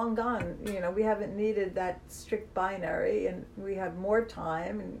are long gone. We haven't needed that strict binary, and we have more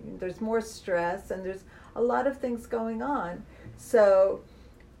time, and there's more stress, and there's a lot of things going on. So,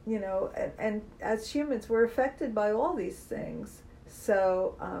 and as humans, we're affected by all these things.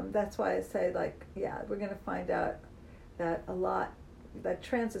 So that's why I say, we're going to find out that that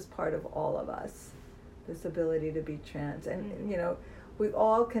trans is part of all of us, this ability to be trans. And, we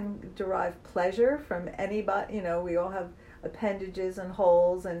all can derive pleasure from anybody. We all have appendages and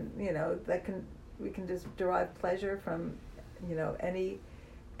holes, and we can just derive pleasure from any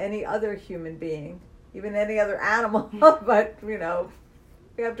other human being, even any other animal. But we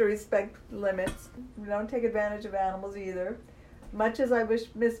have to respect limits. We don't take advantage of animals either. Much as I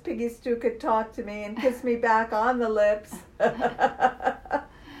wish Miss Piggy Stu could talk to me and kiss me back on the lips.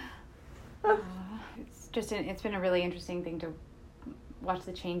 It's been a really interesting thing to watch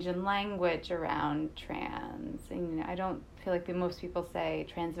the change in language around trans. And I don't feel like most people say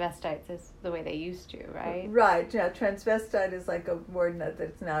transvestites is the way they used to, right? Right. Yeah, transvestite is like a word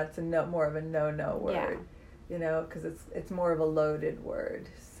it's more of a no word. Yeah. Because it's more of a loaded word.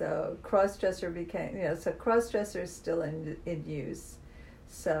 So crossdresser became, so crossdresser is still in use.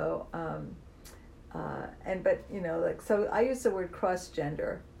 So, so I use the word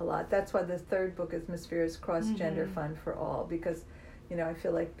cross-gender a lot. That's why the third book is Miss Vera's Cross-Gender Fund for All, because, I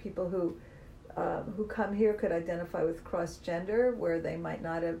feel like people who come here could identify with cross-gender where they might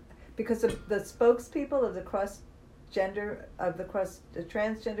not have, because the spokespeople of the transgender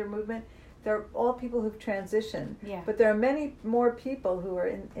movement, they're all people who've transitioned. Yeah. But there are many more people who are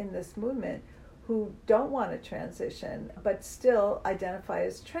in this movement who don't want to transition, but still identify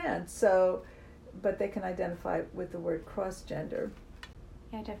as trans. So, but they can identify with the word cross-gender.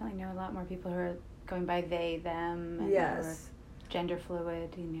 Yeah, I definitely know a lot more people who are going by they, them, and yes. Gender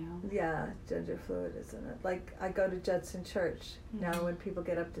fluid, Yeah, gender fluid, isn't it? Like, I go to Judson Church. Now when people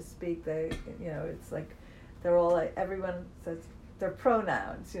get up to speak, they, it's like, they're all like, everyone says their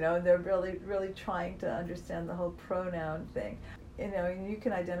pronouns, and they're really, really trying to understand the whole pronoun thing. And you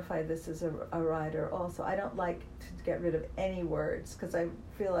can identify this as a writer also. I don't like to get rid of any words, because I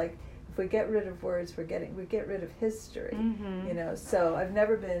feel like if we get rid of words, we get rid of history, So I've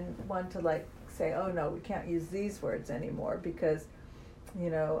never been one to say, oh no, we can't use these words anymore, because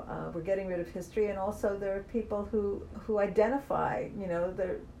we're getting rid of history, and also there are people who identify,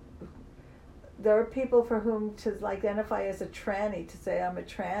 there are people for whom to identify as a tranny, to say I'm a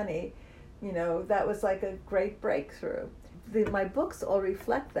tranny, that was like a great breakthrough. My books all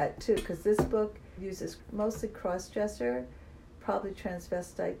reflect that too, because this book uses mostly cross-dresser, probably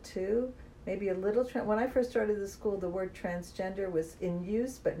transvestite too, maybe a little, when I first started the school, the word transgender was in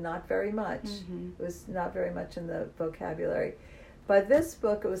use, but not very much. Mm-hmm. It was not very much in the vocabulary. By this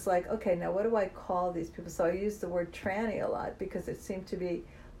book, it was like, okay, now what do I call these people? So I used the word tranny a lot because it seemed to be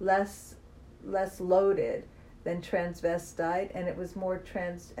less loaded than transvestite, and it was more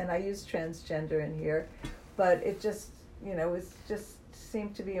and I used transgender in here, but it just, was just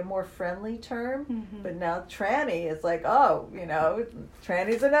seemed to be a more friendly term. Mm-hmm. But now tranny is like,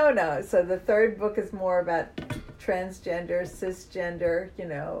 tranny's a no-no. So the third book is more about transgender, cisgender,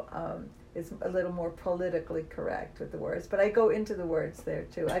 is a little more politically correct with the words. But I go into the words there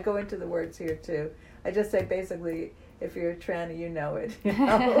too. I go into the words here too. I just say basically, if you're a tranny, you know it.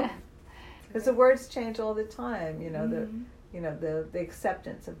 Because the words change all the time. Mm-hmm. The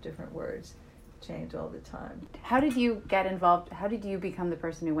acceptance of different words change all the time. How did you get involved? How did you become the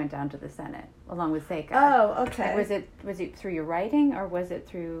person who went down to the Senate along with Seika? Oh, okay. Was it through your writing, or was it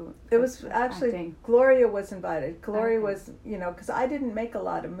through? It was actually acting? Gloria was invited. Gloria was, because I didn't make a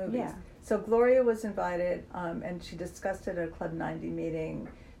lot of movies. Yeah. So Gloria was invited, and she discussed it at a Club 90 meeting.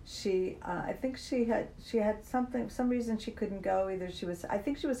 She, I think she had some reason she couldn't go. I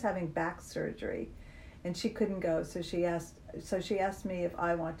think she was having back surgery, and she couldn't go. So she asked me if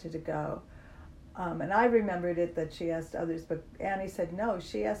I wanted to go. And I remembered it that she asked others, but Annie said no,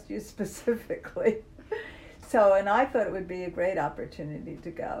 she asked you specifically. And I thought it would be a great opportunity to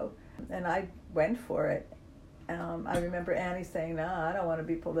go, and I went for it. I remember Annie saying, no, I don't want to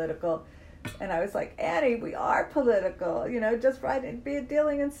be political. And I was like, Annie, we are political, just write be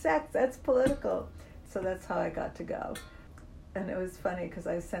dealing in sex, that's political. So that's how I got to go. And it was funny because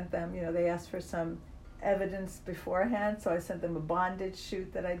I sent them, they asked for some evidence beforehand, so I sent them a bondage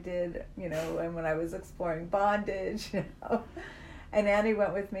shoot that I did, and when I was exploring bondage, and Annie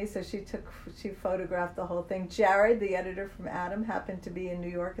went with me, so she photographed the whole thing. Jared, the editor from Adam, happened to be in New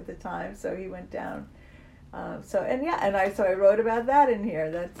York at the time, so he went down. So I wrote about that in here.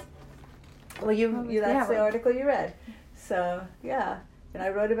 That's the article you read. So yeah, and I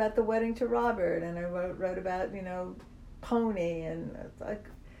wrote about the wedding to Robert, and I wrote about Pony, and like.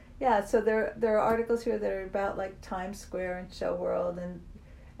 Yeah, so there are articles here that are about like Times Square and Show World and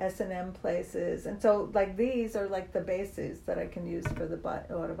S&M places, and so like these are like the bases that I can use for the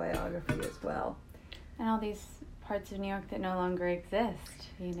autobiography as well. And all these parts of New York that no longer exist,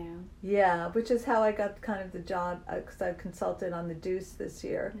 Yeah, which is how I got kind of the job, because I consulted on The Deuce this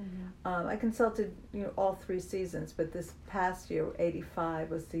year. Mm-hmm. I consulted all 3 seasons, but this past year, 85,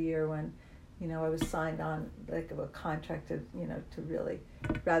 was the year when I was signed on like a contract to really,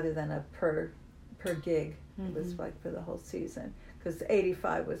 rather than a per gig. Mm-hmm. It was like for the whole season, because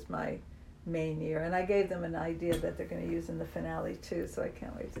 85 was my main year, and I gave them an idea that they're going to use in the finale too. So I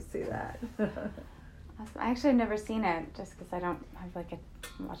can't wait to see that. Awesome. I actually have never seen it, just because I don't have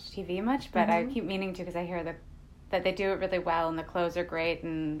watch TV much, but mm-hmm. I keep meaning to, because I hear that they do it really well, and the clothes are great,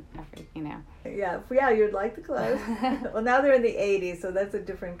 and Yeah, you'd like the clothes. Well, now they're in the 80s, so that's a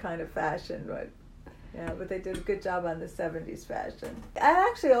different kind of fashion, but they did a good job on the 70s fashion. I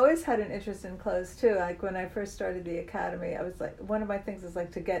actually always had an interest in clothes too. Like when I first started the Academy, I was like, one of my things is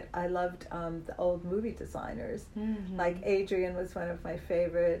I loved the old movie designers. Mm-hmm. Like Adrian was one of my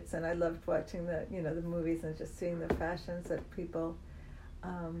favorites, and I loved watching the movies and just seeing the fashions that people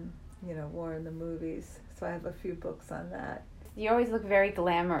wore in the movies. So I have a few books on that. You always look very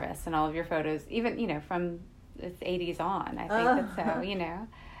glamorous in all of your photos, even, from the 80s on. I think that's so,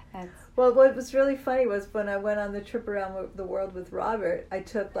 that's... Well, what was really funny was when I went on the trip around the world with Robert, I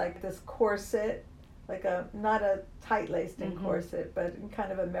took like this corset, like not a tight-laced mm-hmm. corset, but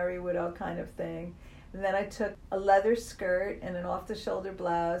kind of a Merry Widow kind of thing. And then I took a leather skirt and an off-the-shoulder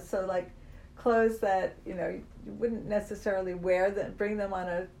blouse, so like clothes that you wouldn't necessarily wear them, bring them on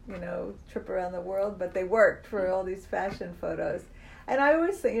a trip around the world, but they worked for all these fashion photos. And I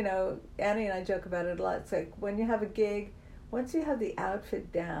always think, Annie and I joke about it a lot. It's like when you have a gig, once you have the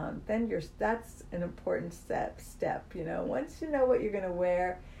outfit down, then that's an important step. Once you know what you're going to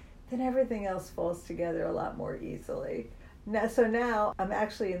wear, then everything else falls together a lot more easily. Now I'm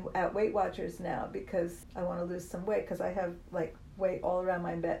actually at Weight Watchers now because I want to lose some weight, because I have like weight all around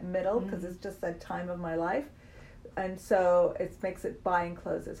my middle, because mm-hmm. it's just that time of my life, and so it makes buying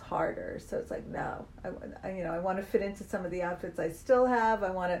clothes is harder. So it's like, no, I want to fit into some of the outfits I still have.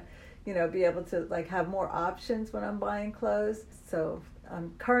 I want to be able to like have more options when I'm buying clothes. So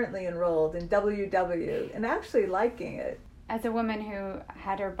I'm currently enrolled in WW and actually liking it. As a woman who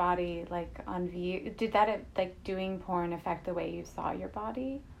had her body like on view, did that like doing porn affect the way you saw your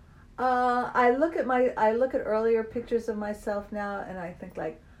body? I look at earlier pictures of myself now, and I think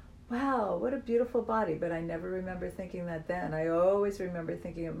like, wow, what a beautiful body. But I never remember thinking that then. I always remember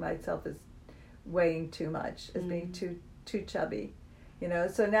thinking of myself as weighing too much, as being too chubby, you know.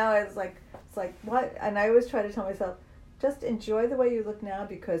 So now it's like what? And I always try to tell myself, just enjoy the way you look now,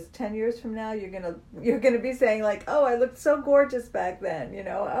 because 10 years from now you're gonna be saying like, oh, I looked so gorgeous back then, you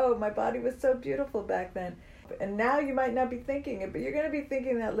know. Oh, my body was so beautiful back then. And now you might not be thinking it, but you're going to be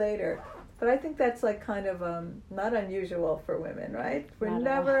thinking that later. But I think that's like kind of not unusual for women, right? We're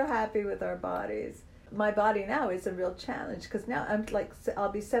never happy with our bodies. My body now is a real challenge, because now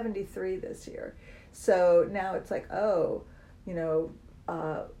I'll be 73 this year. So now it's like, oh, you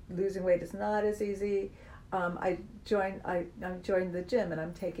know, losing weight is not as easy. I joined the gym, and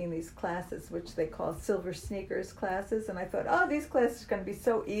I'm taking these classes, which they call silver sneakers classes. And I thought, oh, these classes are going to be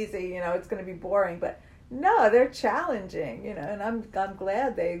so easy, you know, it's going to be boring. But no, they're challenging, you know, and I'm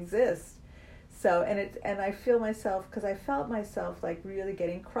glad they exist. So, and I feel myself, because I felt myself like really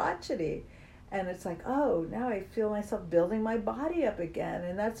getting crotchety, and it's like, oh, now I feel myself building my body up again,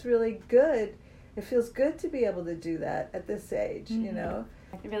 and that's really good. It feels good to be able to do that at this age, you know.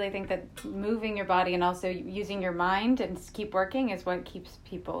 I really think that moving your body and also using your mind and keep working is what keeps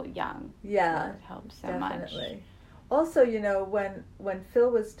people young. Yeah, it helps so definitely. much. Also, you know, when Phil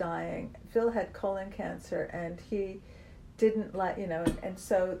was dying, Phil had colon cancer, and he didn't you know, and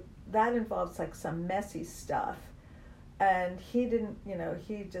so that involves like some messy stuff, and he didn't, you know,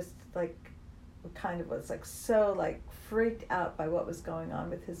 he just like kind of was like so like freaked out by what was going on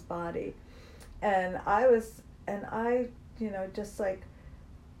with his body, and I you know, just like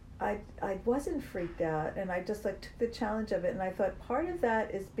I wasn't freaked out, and I just like took the challenge of it, and I thought part of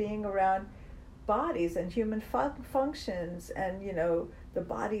that is being around bodies and human functions, and you know, the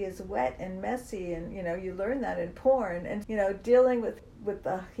body is wet and messy, and you know, you learn that in porn, and you know, dealing with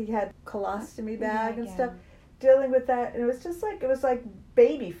he had colostomy bag and stuff, dealing with that, and it was just like, it was like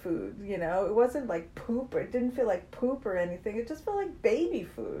baby food, you know. It wasn't like poop, or it didn't feel like poop or anything, it just felt like baby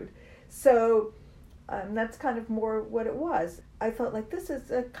food. So that's kind of more what it was. I felt like this is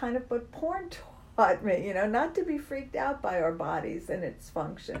a kind of what porn taught me, you know, not to be freaked out by our bodies and its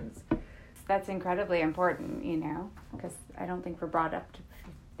functions. That's incredibly important, you know, because I don't think we're brought up to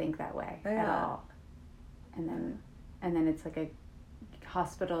think that way at all. And then it's like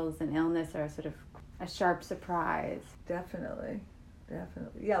hospitals and illness are sort of a sharp surprise. Definitely.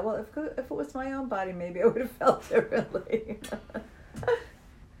 Yeah, well, if it was my own body, maybe I would have felt differently.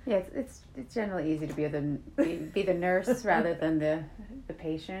 Yeah, it's generally easy to be the nurse rather than the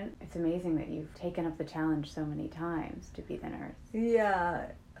patient. It's amazing that you've taken up the challenge so many times to be the nurse. Yeah,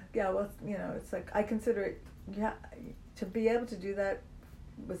 well, you know, it's like, I consider it, to be able to do that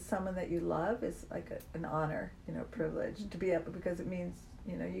with someone that you love is like an honor, you know, privilege, to be able, because it means,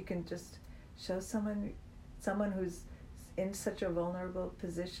 you know, you can just show someone who's in such a vulnerable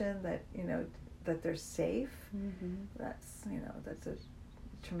position that, you know, that they're safe. That's, you know, that's a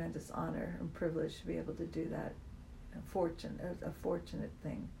tremendous honor and privilege to be able to do that. A fortunate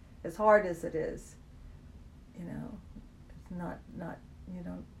thing, as hard as it is, you know. It's not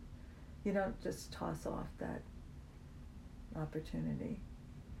you don't just toss off that opportunity.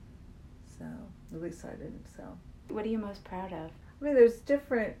 So at least I didn't. So what are you most proud of? I mean, there's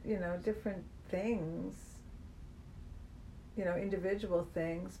different things, you know, individual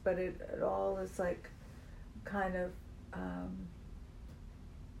things, but it all is like kind of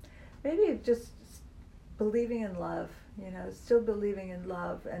maybe just believing in love, you know, still believing in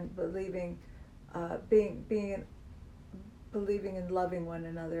love, and believing believing in loving one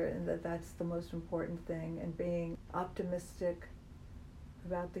another, and that's the most important thing, and being optimistic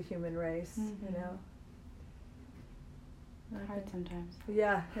about the human race, you know. Hard sometimes.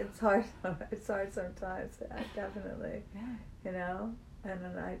 Yeah, it's hard. It's hard sometimes, definitely. Yeah. You know, and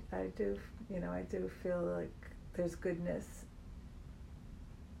then I do feel like there's goodness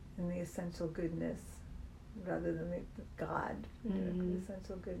in the essential goodness, rather than the God, you know, the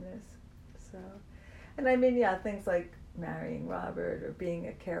essential goodness. So, and I mean, things like marrying Robert or being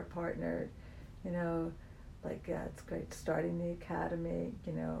a care partner, you know, like, it's great starting the academy,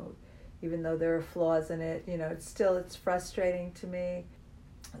 you know, even though there are flaws in it, you know, it's frustrating to me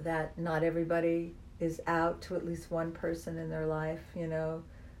that not everybody is out to at least one person in their life, you know,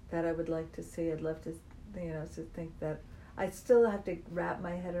 that I would like to see. I'd love to, you know, to think that I still have to wrap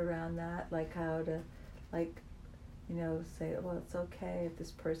my head around that, like how to, like, you know, say, well, it's okay if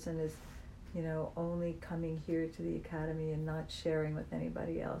this person is only coming here to the Academy and not sharing with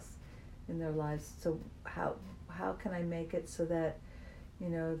anybody else in their lives. So how can I make it so that,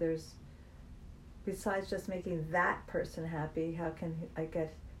 there's, besides just making that person happy, how can I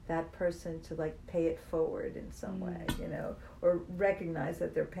get that person to pay it forward in some way, or recognize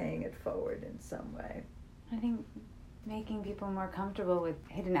that they're paying it forward in some way. I think making people more comfortable with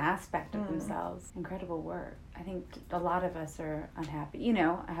hidden aspect of themselves, incredible work. I think a lot of us are unhappy.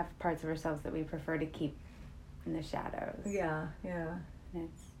 I have parts of ourselves that we prefer to keep in the shadows. Yeah. And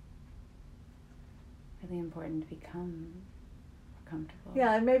it's really important to become more comfortable.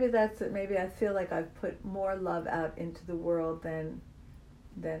 Yeah, and maybe that's it. Maybe I feel like I've put more love out into the world than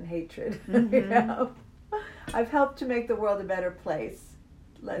hatred. I've helped to make the world a better place.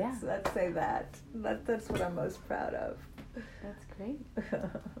 Let's say that. That's what I'm most proud of. That's great.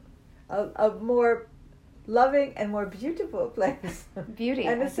 a more loving and more beautiful place. Beauty.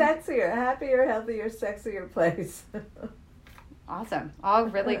 And a sexier, happier, healthier, sexier place. Awesome. All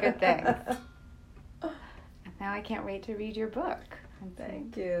really good things. Now I can't wait to read your book.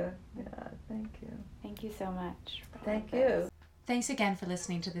 Thank you. Yeah, thank you. Thank you so much. Thank you. Thanks again for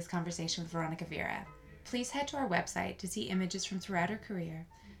listening to this conversation with Veronica Vera. Please head to our website to see images from throughout her career,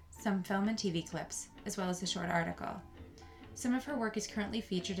 some film and TV clips, as well as a short article. Some of her work is currently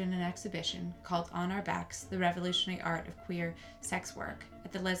featured in an exhibition called On Our Backs, The Revolutionary Art of Queer Sex Work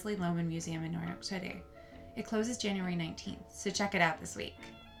at the Leslie Lohman Museum in New York City. It closes January 19th, so check it out this week.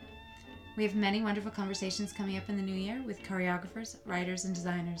 We have many wonderful conversations coming up in the new year with choreographers, writers, and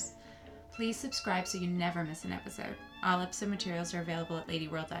designers. Please subscribe so you never miss an episode. All episode materials are available at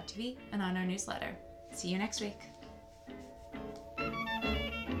ladyworld.tv and on our newsletter. See you next week.